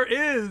North Star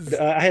is.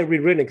 I had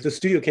rewritten it because the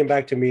studio came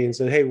back to me and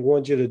said, hey, we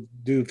want you to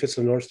do Fist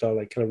of the North Star,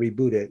 like kind of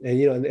reboot it. And,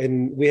 you know,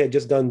 and we had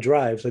just done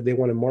Drive, so they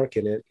wanted Mark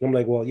in it. And I'm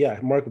like, well, yeah,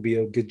 Mark would be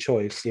a good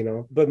choice, you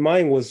know. But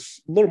mine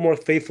was a little more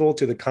faithful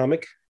to the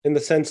comic in the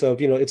sense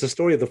of, you know, it's a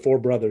story of the four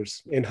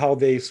brothers and how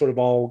they sort of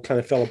all kind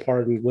of fell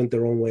apart and went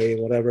their own way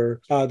and whatever.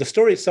 The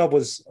story itself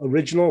was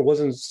original. It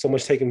wasn't so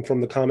much taken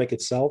from the comic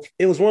itself.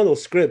 It was one of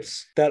those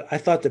scripts that I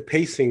thought the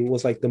pacing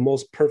was like the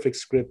most perfect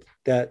script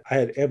that I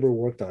had ever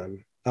worked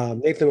on.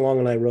 Nathan Long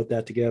and I wrote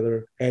that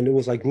together, and it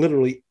was like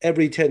literally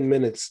every 10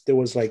 minutes there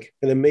was like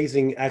an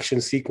amazing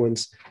action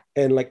sequence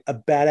and like a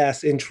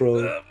badass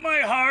intro. My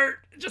heart,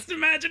 just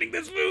imagining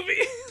this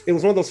movie. It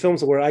was one of those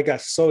films where I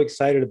got so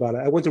excited about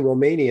it. I went to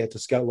Romania to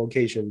scout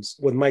locations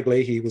with Mike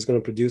Leahy, who was going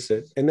to produce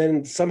it. And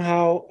then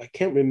somehow, I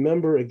can't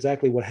remember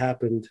exactly what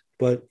happened,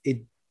 but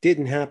it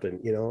didn't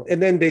happen, you know.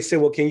 And then they said,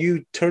 well, can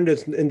you turn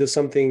this into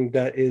something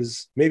that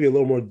is maybe a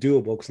little more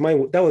doable? Because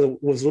mine, that was a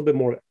little bit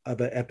more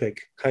of an epic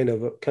kind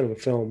of a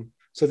film.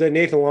 So then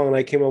Nathan Long and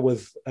I came up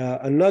with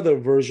another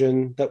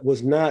version that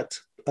was not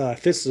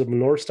Fists of the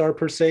North Star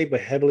per se, but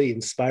heavily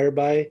inspired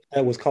by,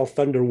 that was called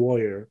Thunder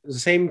Warrior. The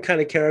same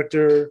kind of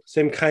character,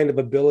 same kind of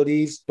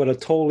abilities, but a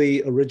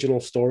totally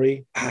original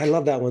story. I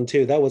love that one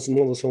too. That was one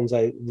of those films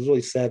I was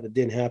really sad that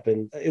didn't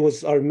happen. It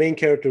was our main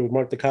character,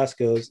 Mark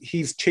Dacascos.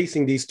 He's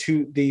chasing these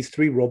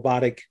three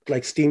robotic,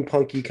 like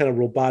steampunky kind of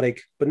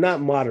robotic, but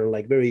not modern,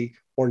 like very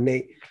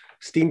ornate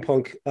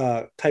steampunk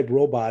type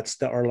robots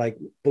that are like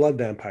blood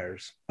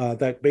vampires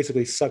that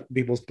basically suck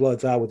people's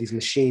bloods out with these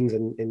machines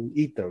and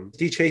eat them.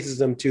 He chases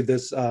them to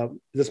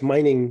this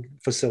mining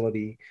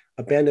facility,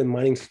 abandoned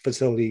mining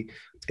facility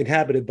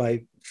inhabited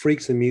by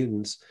freaks and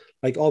mutants,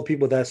 like all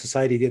people that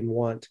society didn't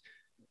want.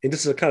 And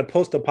this is a kind of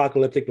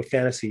post-apocalyptic but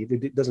fantasy.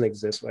 It doesn't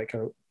exist, like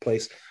kind of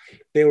place.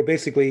 They were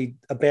basically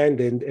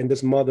abandoned, and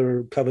this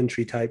Mother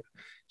Coventry type,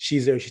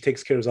 she's there. She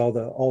takes care of all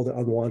the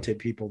unwanted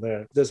people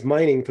there. This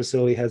mining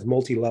facility has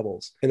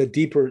multi-levels, and the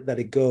deeper that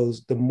it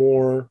goes, the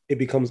more it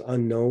becomes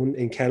unknown,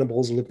 and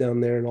cannibals live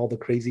down there and all the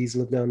crazies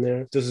live down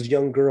there. There's this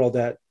young girl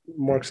that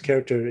Mark's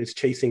character is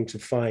chasing to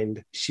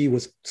find. She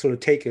was sort of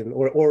taken,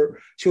 or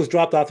she was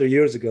dropped off there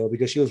years ago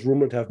because she was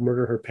rumored to have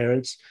murdered her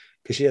parents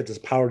because she had this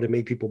power to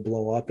make people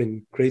blow up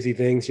and crazy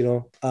things, you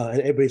know,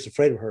 and everybody's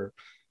afraid of her.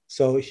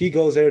 So he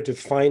goes there to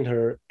find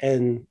her,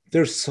 and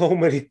there's so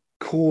many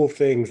cool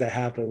things that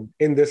happen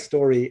in this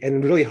story,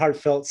 and really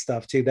heartfelt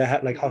stuff too.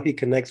 That like how he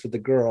connects with the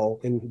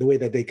girl and the way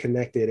that they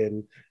connected,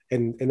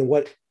 and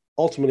what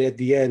ultimately at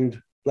the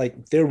end,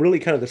 like they're really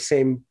kind of the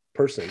same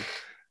person,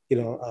 in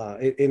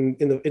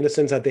the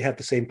sense that they have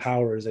the same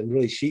powers, and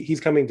really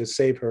he's coming to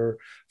save her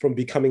from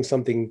becoming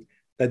something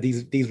that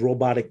these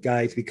robotic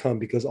guys become,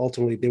 because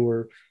ultimately they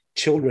were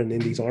children in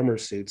these armor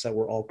suits that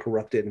were all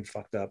corrupted and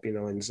fucked up,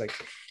 and it's like,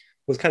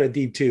 it was kind of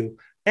deep too.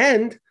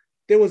 And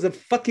there was a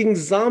fucking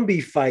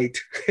zombie fight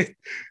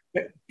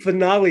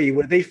finale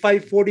where they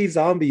fight 40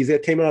 zombies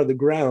that came out of the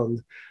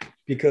ground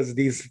because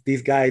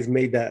these guys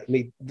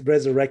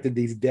resurrected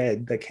these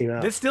dead that came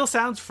out. This still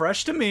sounds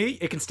fresh to me.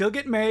 It can still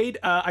get made.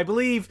 I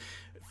believe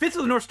Fist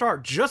of the North Star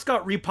just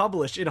got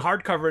republished in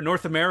hardcover in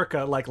North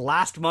America like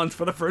last month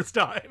for the first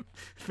time.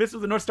 Fist of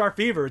the North Star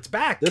Fever, it's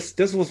back.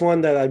 This was one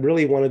that I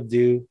really wanted to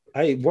do.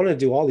 I wanted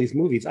to do all these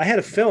movies. I had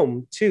a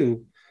film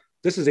too.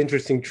 This is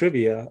interesting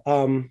trivia.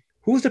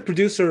 Who's the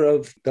producer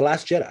of The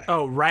Last Jedi?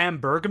 Oh, Ram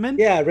Bergman?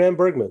 Yeah, Ram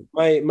Bergman.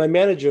 My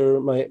manager,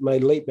 my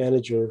late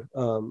manager,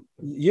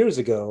 years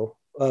ago,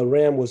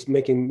 Ram was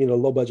making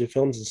low budget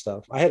films and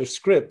stuff. I had a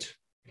script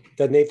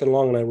that Nathan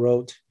Long and I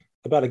wrote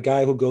about a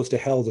guy who goes to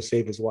hell to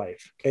save his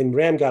wife, and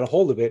Ram got a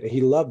hold of it and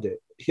he loved it.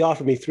 He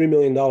offered me $3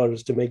 million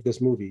to make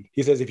this movie.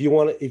 He says, if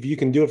you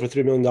can do it for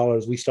 $3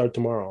 million, we start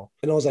tomorrow.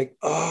 And I was like,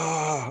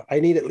 I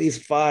need at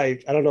least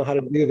 5. I don't know how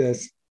to do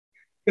this.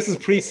 This is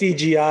pre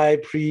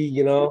CGI,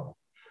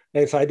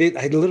 And so I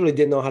literally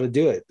didn't know how to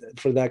do it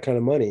for that kind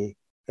of money.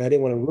 And I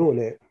didn't want to ruin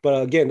it.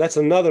 But again, that's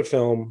another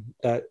film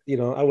that,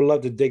 I would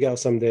love to dig out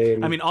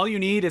someday. I mean, all you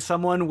need is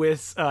someone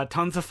with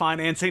tons of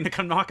financing to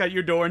come knock at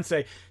your door and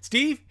say,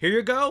 Steve, here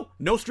you go.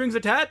 No strings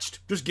attached.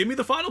 Just give me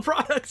the final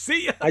product.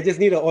 See ya. I just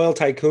need an oil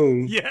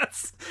tycoon.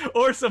 Yes.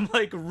 Or some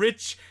like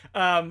rich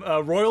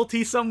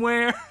royalty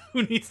somewhere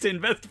who needs to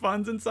invest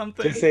funds in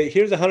something. Just say,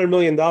 here's $100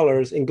 million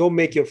and go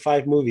make your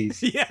 5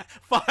 movies. Yeah,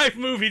 5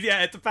 movies.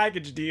 Yeah, it's a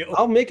package deal.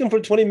 I'll make them for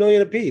 $20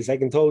 million a piece. I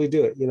can totally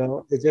do it.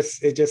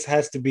 It just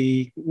has to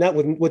be, not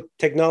with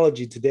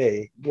technology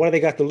today. What do they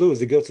got to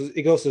lose? It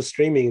goes to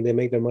streaming and they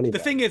make their money back.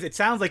 The thing is, it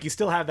sounds like you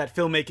still have that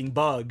filmmaking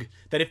bug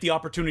that if the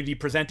opportunity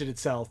presented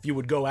itself, you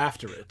would go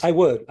after it. I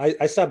would.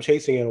 I stopped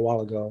chasing it a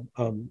while ago.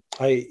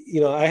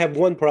 I have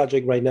one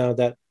project right now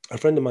that a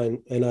friend of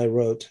mine and I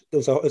wrote.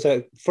 It's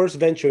a first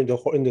venture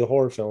into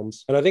horror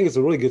films, and I think it's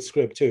a really good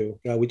script too.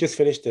 We just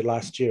finished it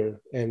last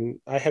year, and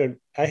I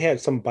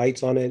had some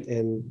bites on it,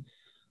 and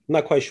I'm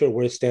not quite sure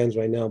where it stands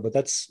right now, but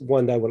that's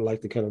one that I would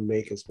like to kind of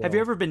make as well. Have you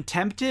ever been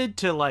tempted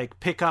to like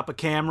pick up a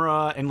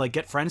camera and like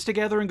get friends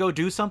together and go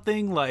do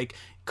something like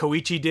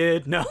Koichi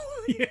did? No?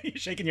 You're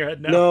shaking your head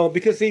no. No,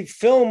 because the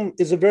film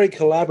is a very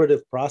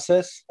collaborative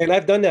process. And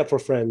I've done that for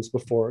friends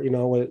before.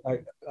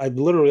 I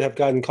literally have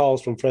gotten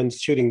calls from friends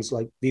shooting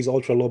like these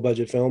ultra low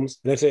budget films.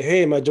 And I say,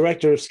 hey, my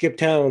director skipped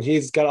town.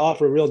 He's got to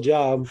offer a real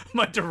job.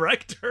 My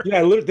director?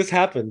 Yeah, literally, this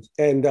happened.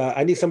 And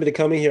I need somebody to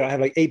come in here. I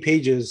have like 8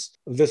 pages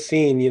of this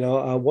scene.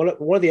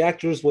 One of the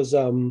actors was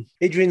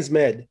Adrian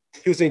Zmed.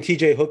 He was in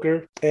TJ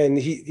Hooker. And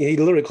he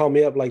literally called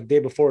me up like day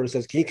before and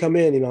says, can you come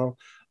in,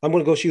 I'm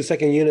going to go shoot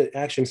second unit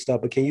action stuff,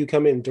 but can you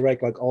come in and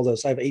direct like all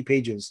this? I have 8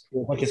 pages,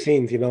 a bunch of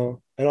scenes, And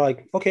I'm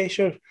like, okay,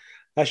 sure.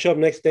 I show up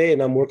next day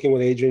and I'm working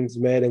with Adrian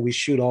Zmed and we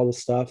shoot all the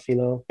stuff,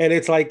 And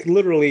it's like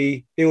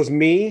literally, it was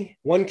me,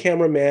 1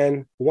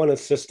 cameraman, 1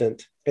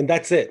 assistant, and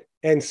that's it.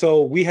 And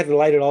so we had to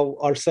light it all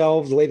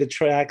ourselves, lay the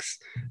tracks.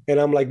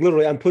 And I'm like,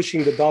 literally, I'm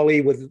pushing the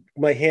dolly with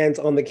my hands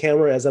on the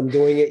camera as I'm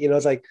doing it.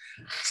 It's like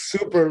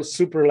super,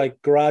 super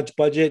like garage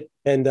budget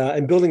and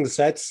building the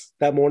sets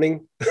that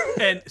morning.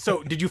 And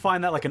so did you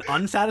find that like an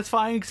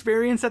unsatisfying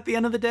experience at the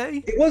end of the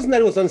day? It wasn't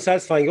that it was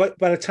unsatisfying.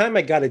 By the time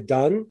I got it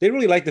done, they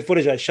really liked the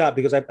footage I shot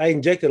because I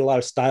injected a lot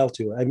of style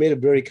to it. I made it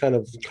very kind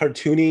of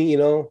cartoony,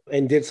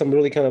 and did some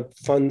really kind of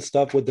fun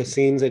stuff with the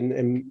scenes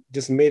and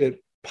just made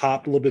it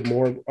pop a little bit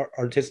more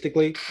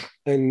artistically.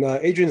 And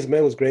Adrian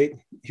Zmed was great.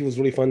 He was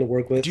really fun to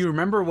work with. Do you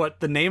remember what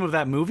the name of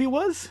that movie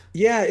was?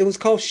 Yeah, it was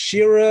called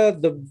Shira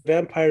the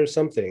Vampire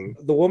something.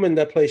 The woman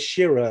that plays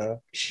Shira,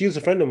 she was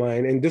a friend of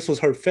mine, and this was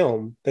her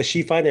film that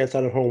she financed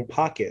out of her own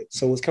pocket.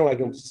 So it was kind of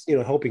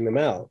like, helping them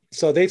out.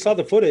 So they saw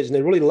the footage and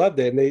they really loved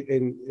it.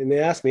 And they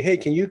asked me, hey,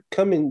 can you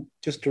come and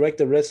just direct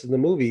the rest of the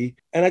movie?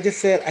 And I just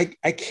said,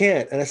 I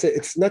can't. And I said,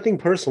 it's nothing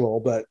personal,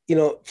 but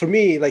for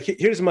me, like,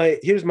 here's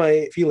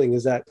my feeling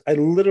is that I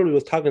literally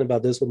was talking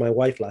about this with my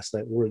wife last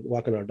night. We were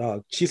walking our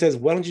dog. She says,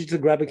 why don't you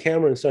just grab a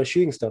camera and start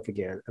shooting stuff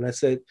again? And I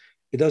said,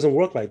 it doesn't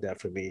work like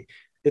that for me.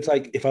 It's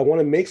like, if I want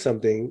to make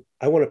something,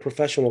 I want a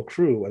professional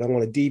crew and I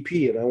want a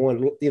DP and I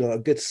want, a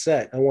good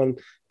set. I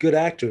want good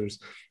actors.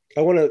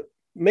 I want to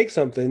make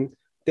something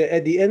that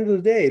at the end of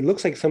the day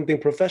looks like something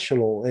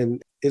professional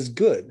and is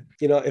good.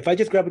 If I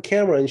just grab a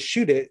camera and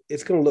shoot it,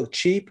 it's going to look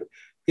cheap.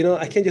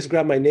 I can't just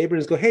grab my neighbor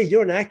and go, hey,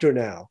 you're an actor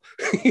now.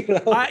 You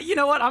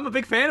know what? I'm a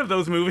big fan of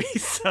those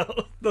movies.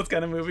 So those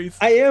kind of movies.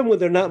 I am when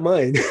they're not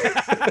mine.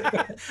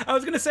 I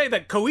was going to say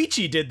that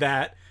Koichi did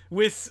that,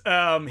 with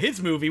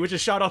his movie, which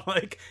is shot on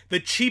like the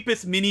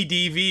cheapest mini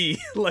DV,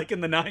 like in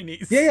the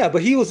 90s. Yeah,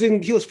 but he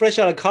was fresh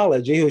out of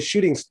college and he was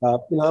shooting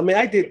stuff. You know, I mean,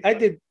 I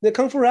did the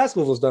Kung Fu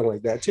Rascals was done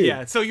like that too.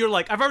 Yeah, so you're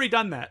like, I've already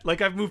done that.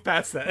 Like I've moved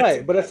past that.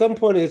 Right, but at some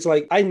point it's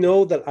like I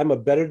know that I'm a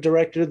better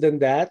director than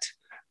that,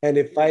 and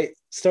if I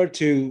start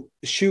to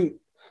shoot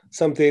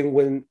something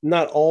when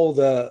not all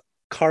the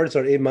cards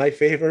are in my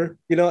favor,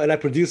 you know, and I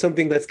produce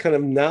something that's kind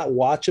of not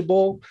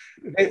watchable,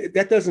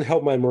 that doesn't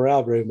help my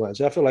morale very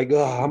much. I feel like,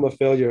 oh, I'm a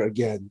failure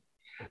again.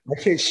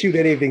 I can't shoot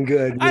anything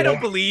good. I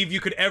don't believe you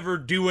could ever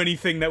do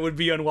anything that would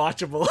be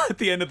unwatchable at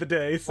the end of the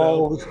day.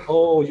 So.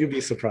 Oh, you'd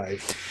be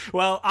surprised.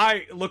 Well,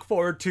 I look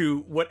forward to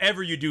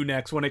whatever you do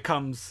next when it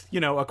comes,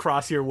 you know,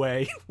 across your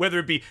way, whether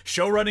it be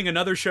show running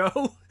another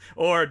show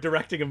or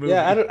directing a movie.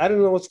 Yeah, I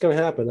don't know what's going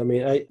to happen. I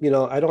mean,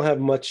 I don't have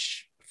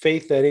much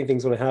faith that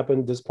anything's going to happen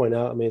at this point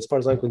out. I mean, as far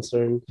as I'm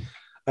concerned,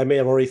 I may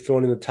have already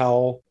thrown in the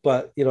towel,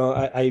 but you know,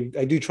 I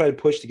do try to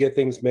push to get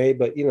things made,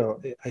 but you know,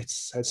 I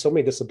had so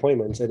many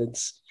disappointments,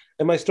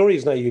 and my story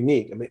is not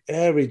unique. I mean,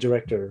 every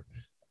director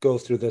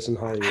goes through this in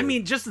Hollywood. I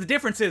mean, just the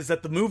difference is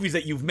that the movies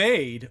that you've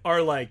made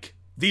are like,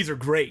 these are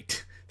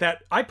great.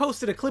 That I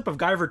posted a clip of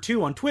Guyver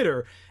 2 on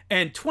Twitter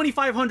and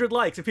 2,500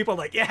 likes, and people are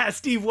like, yeah,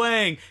 Steve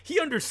Wang, he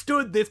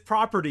understood this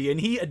property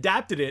and he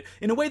adapted it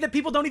in a way that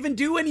people don't even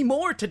do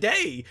anymore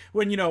today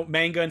when, you know,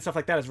 manga and stuff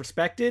like that is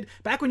respected.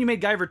 Back when you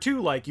made Guyver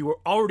 2, like, you were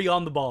already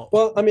on the ball.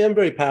 Well, I mean, I'm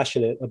very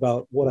passionate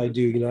about what I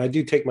do. You know, I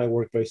do take my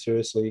work very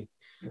seriously.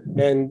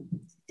 And,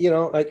 you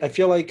know, I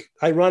feel like,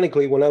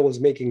 ironically, when I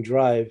was making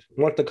Drive,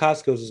 Mark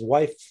Dacascos'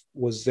 wife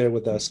was there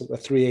with us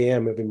at 3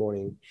 a.m. every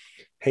morning,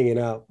 hanging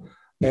out.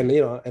 And,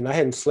 you know, and I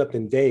hadn't slept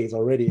in days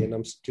already, and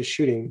I'm just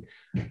shooting.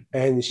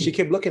 And she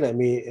kept looking at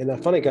me, and I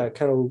finally got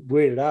kind of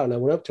weirded out. And I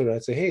went up to her. I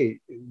said, hey,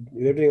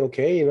 is everything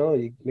okay? You know,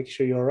 you make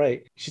sure you're all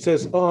right. She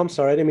says, oh, I'm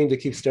sorry. I didn't mean to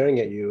keep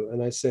staring at you.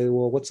 And I said,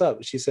 well, what's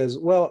up? She says,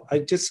 well, I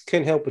just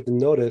can't help but to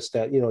notice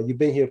that, you know, you've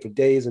been here for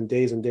days and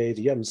days and days.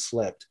 You haven't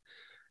slept.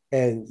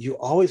 And you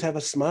always have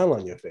a smile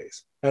on your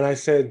face. And I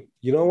said,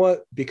 you know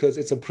what? Because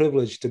it's a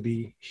privilege to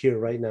be here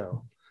right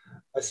now.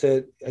 I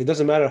said, it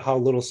doesn't matter how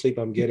little sleep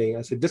I'm getting.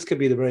 I said, this could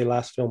be the very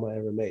last film I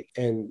ever make.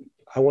 And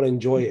I want to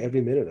enjoy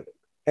every minute of it.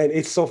 And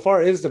it so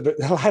far is the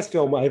last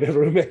film I've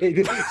ever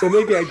made. So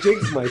maybe I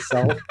jinxed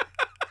myself.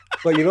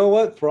 But you know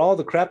what? For all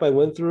the crap I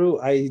went through,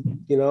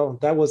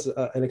 that was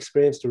an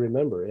experience to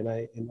remember. And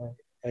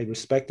I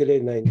respected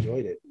it and I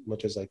enjoyed it as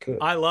much as I could.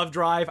 I love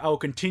Drive. I will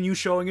continue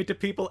showing it to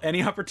people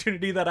any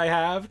opportunity that I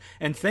have.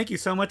 And thank you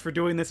so much for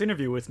doing this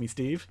interview with me,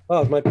 Steve.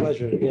 Oh, it's my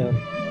pleasure. Yeah.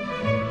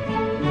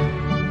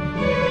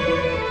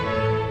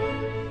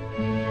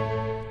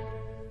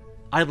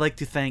 I'd like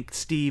to thank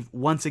Steve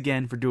once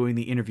again for doing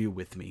the interview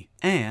with me.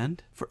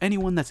 And for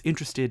anyone that's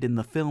interested in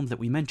the films that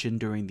we mentioned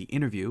during the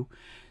interview,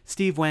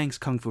 Steve Wang's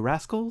Kung Fu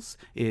Rascals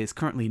is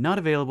currently not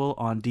available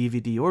on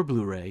DVD or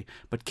Blu-ray,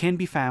 but can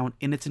be found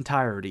in its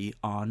entirety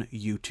on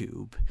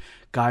YouTube.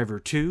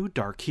 Guyver 2,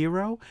 Dark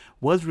Hero,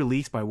 was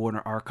released by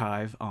Warner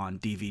Archive on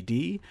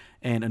DVD,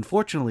 and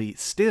unfortunately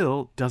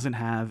still doesn't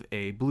have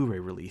a Blu-ray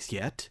release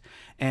yet.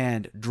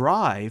 And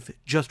Drive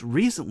just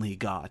recently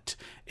got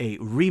a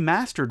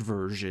remastered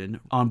version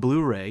on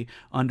Blu-ray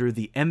under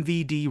the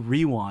MVD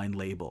Rewind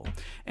label.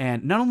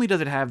 And not only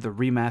does it have the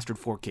remastered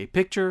 4K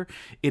picture,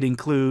 it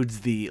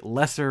includes the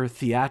lesser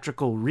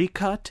theatrical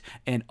recut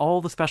and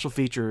all the special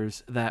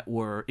features that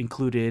were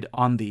included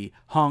on the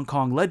Hong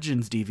Kong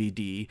Legends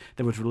DVD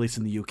that was released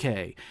in the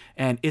UK.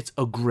 And it's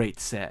a great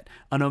set,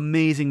 an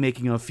amazing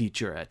making of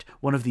featurette,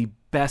 one of the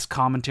best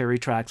commentary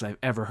tracks I've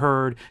ever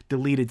heard,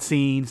 deleted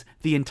scenes,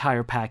 the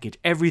entire package,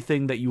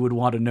 everything that you would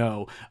want to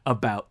know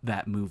about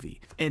that movie.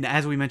 And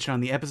as we mentioned on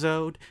the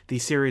episode, the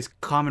series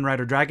Kamen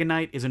Rider Dragon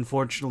Knight is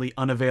unfortunately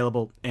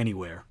unavailable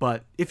anywhere.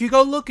 But if you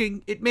go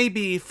looking, it may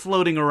be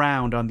floating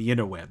around on the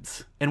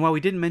interwebs. And while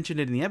we didn't mention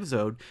it in the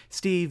episode,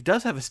 Steve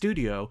does have a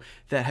studio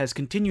that has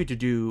continued to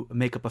do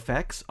makeup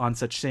effects on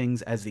such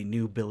things as the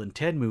new Bill and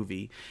Ted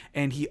movie,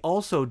 and he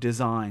also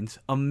designs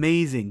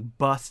amazing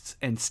busts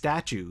and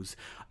statues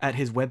at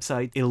his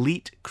website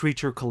Elite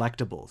Creature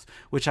Collectibles,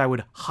 which I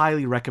would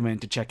highly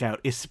recommend to check out,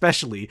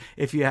 especially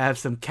if you have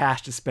some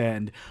cash to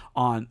spend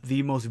on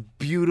the most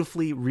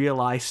beautifully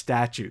realized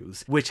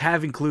statues, which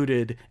have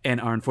included,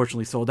 and are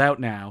unfortunately sold out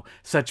now,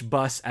 such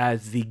busts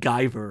as the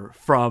Guyver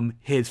from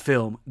his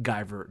film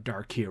Guyver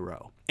Dark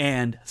Hero,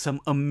 and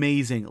some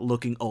amazing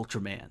looking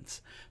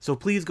Ultramans. So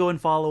please go and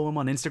follow him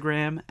on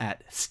Instagram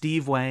at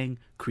Steve Wang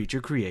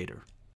Creature Creator.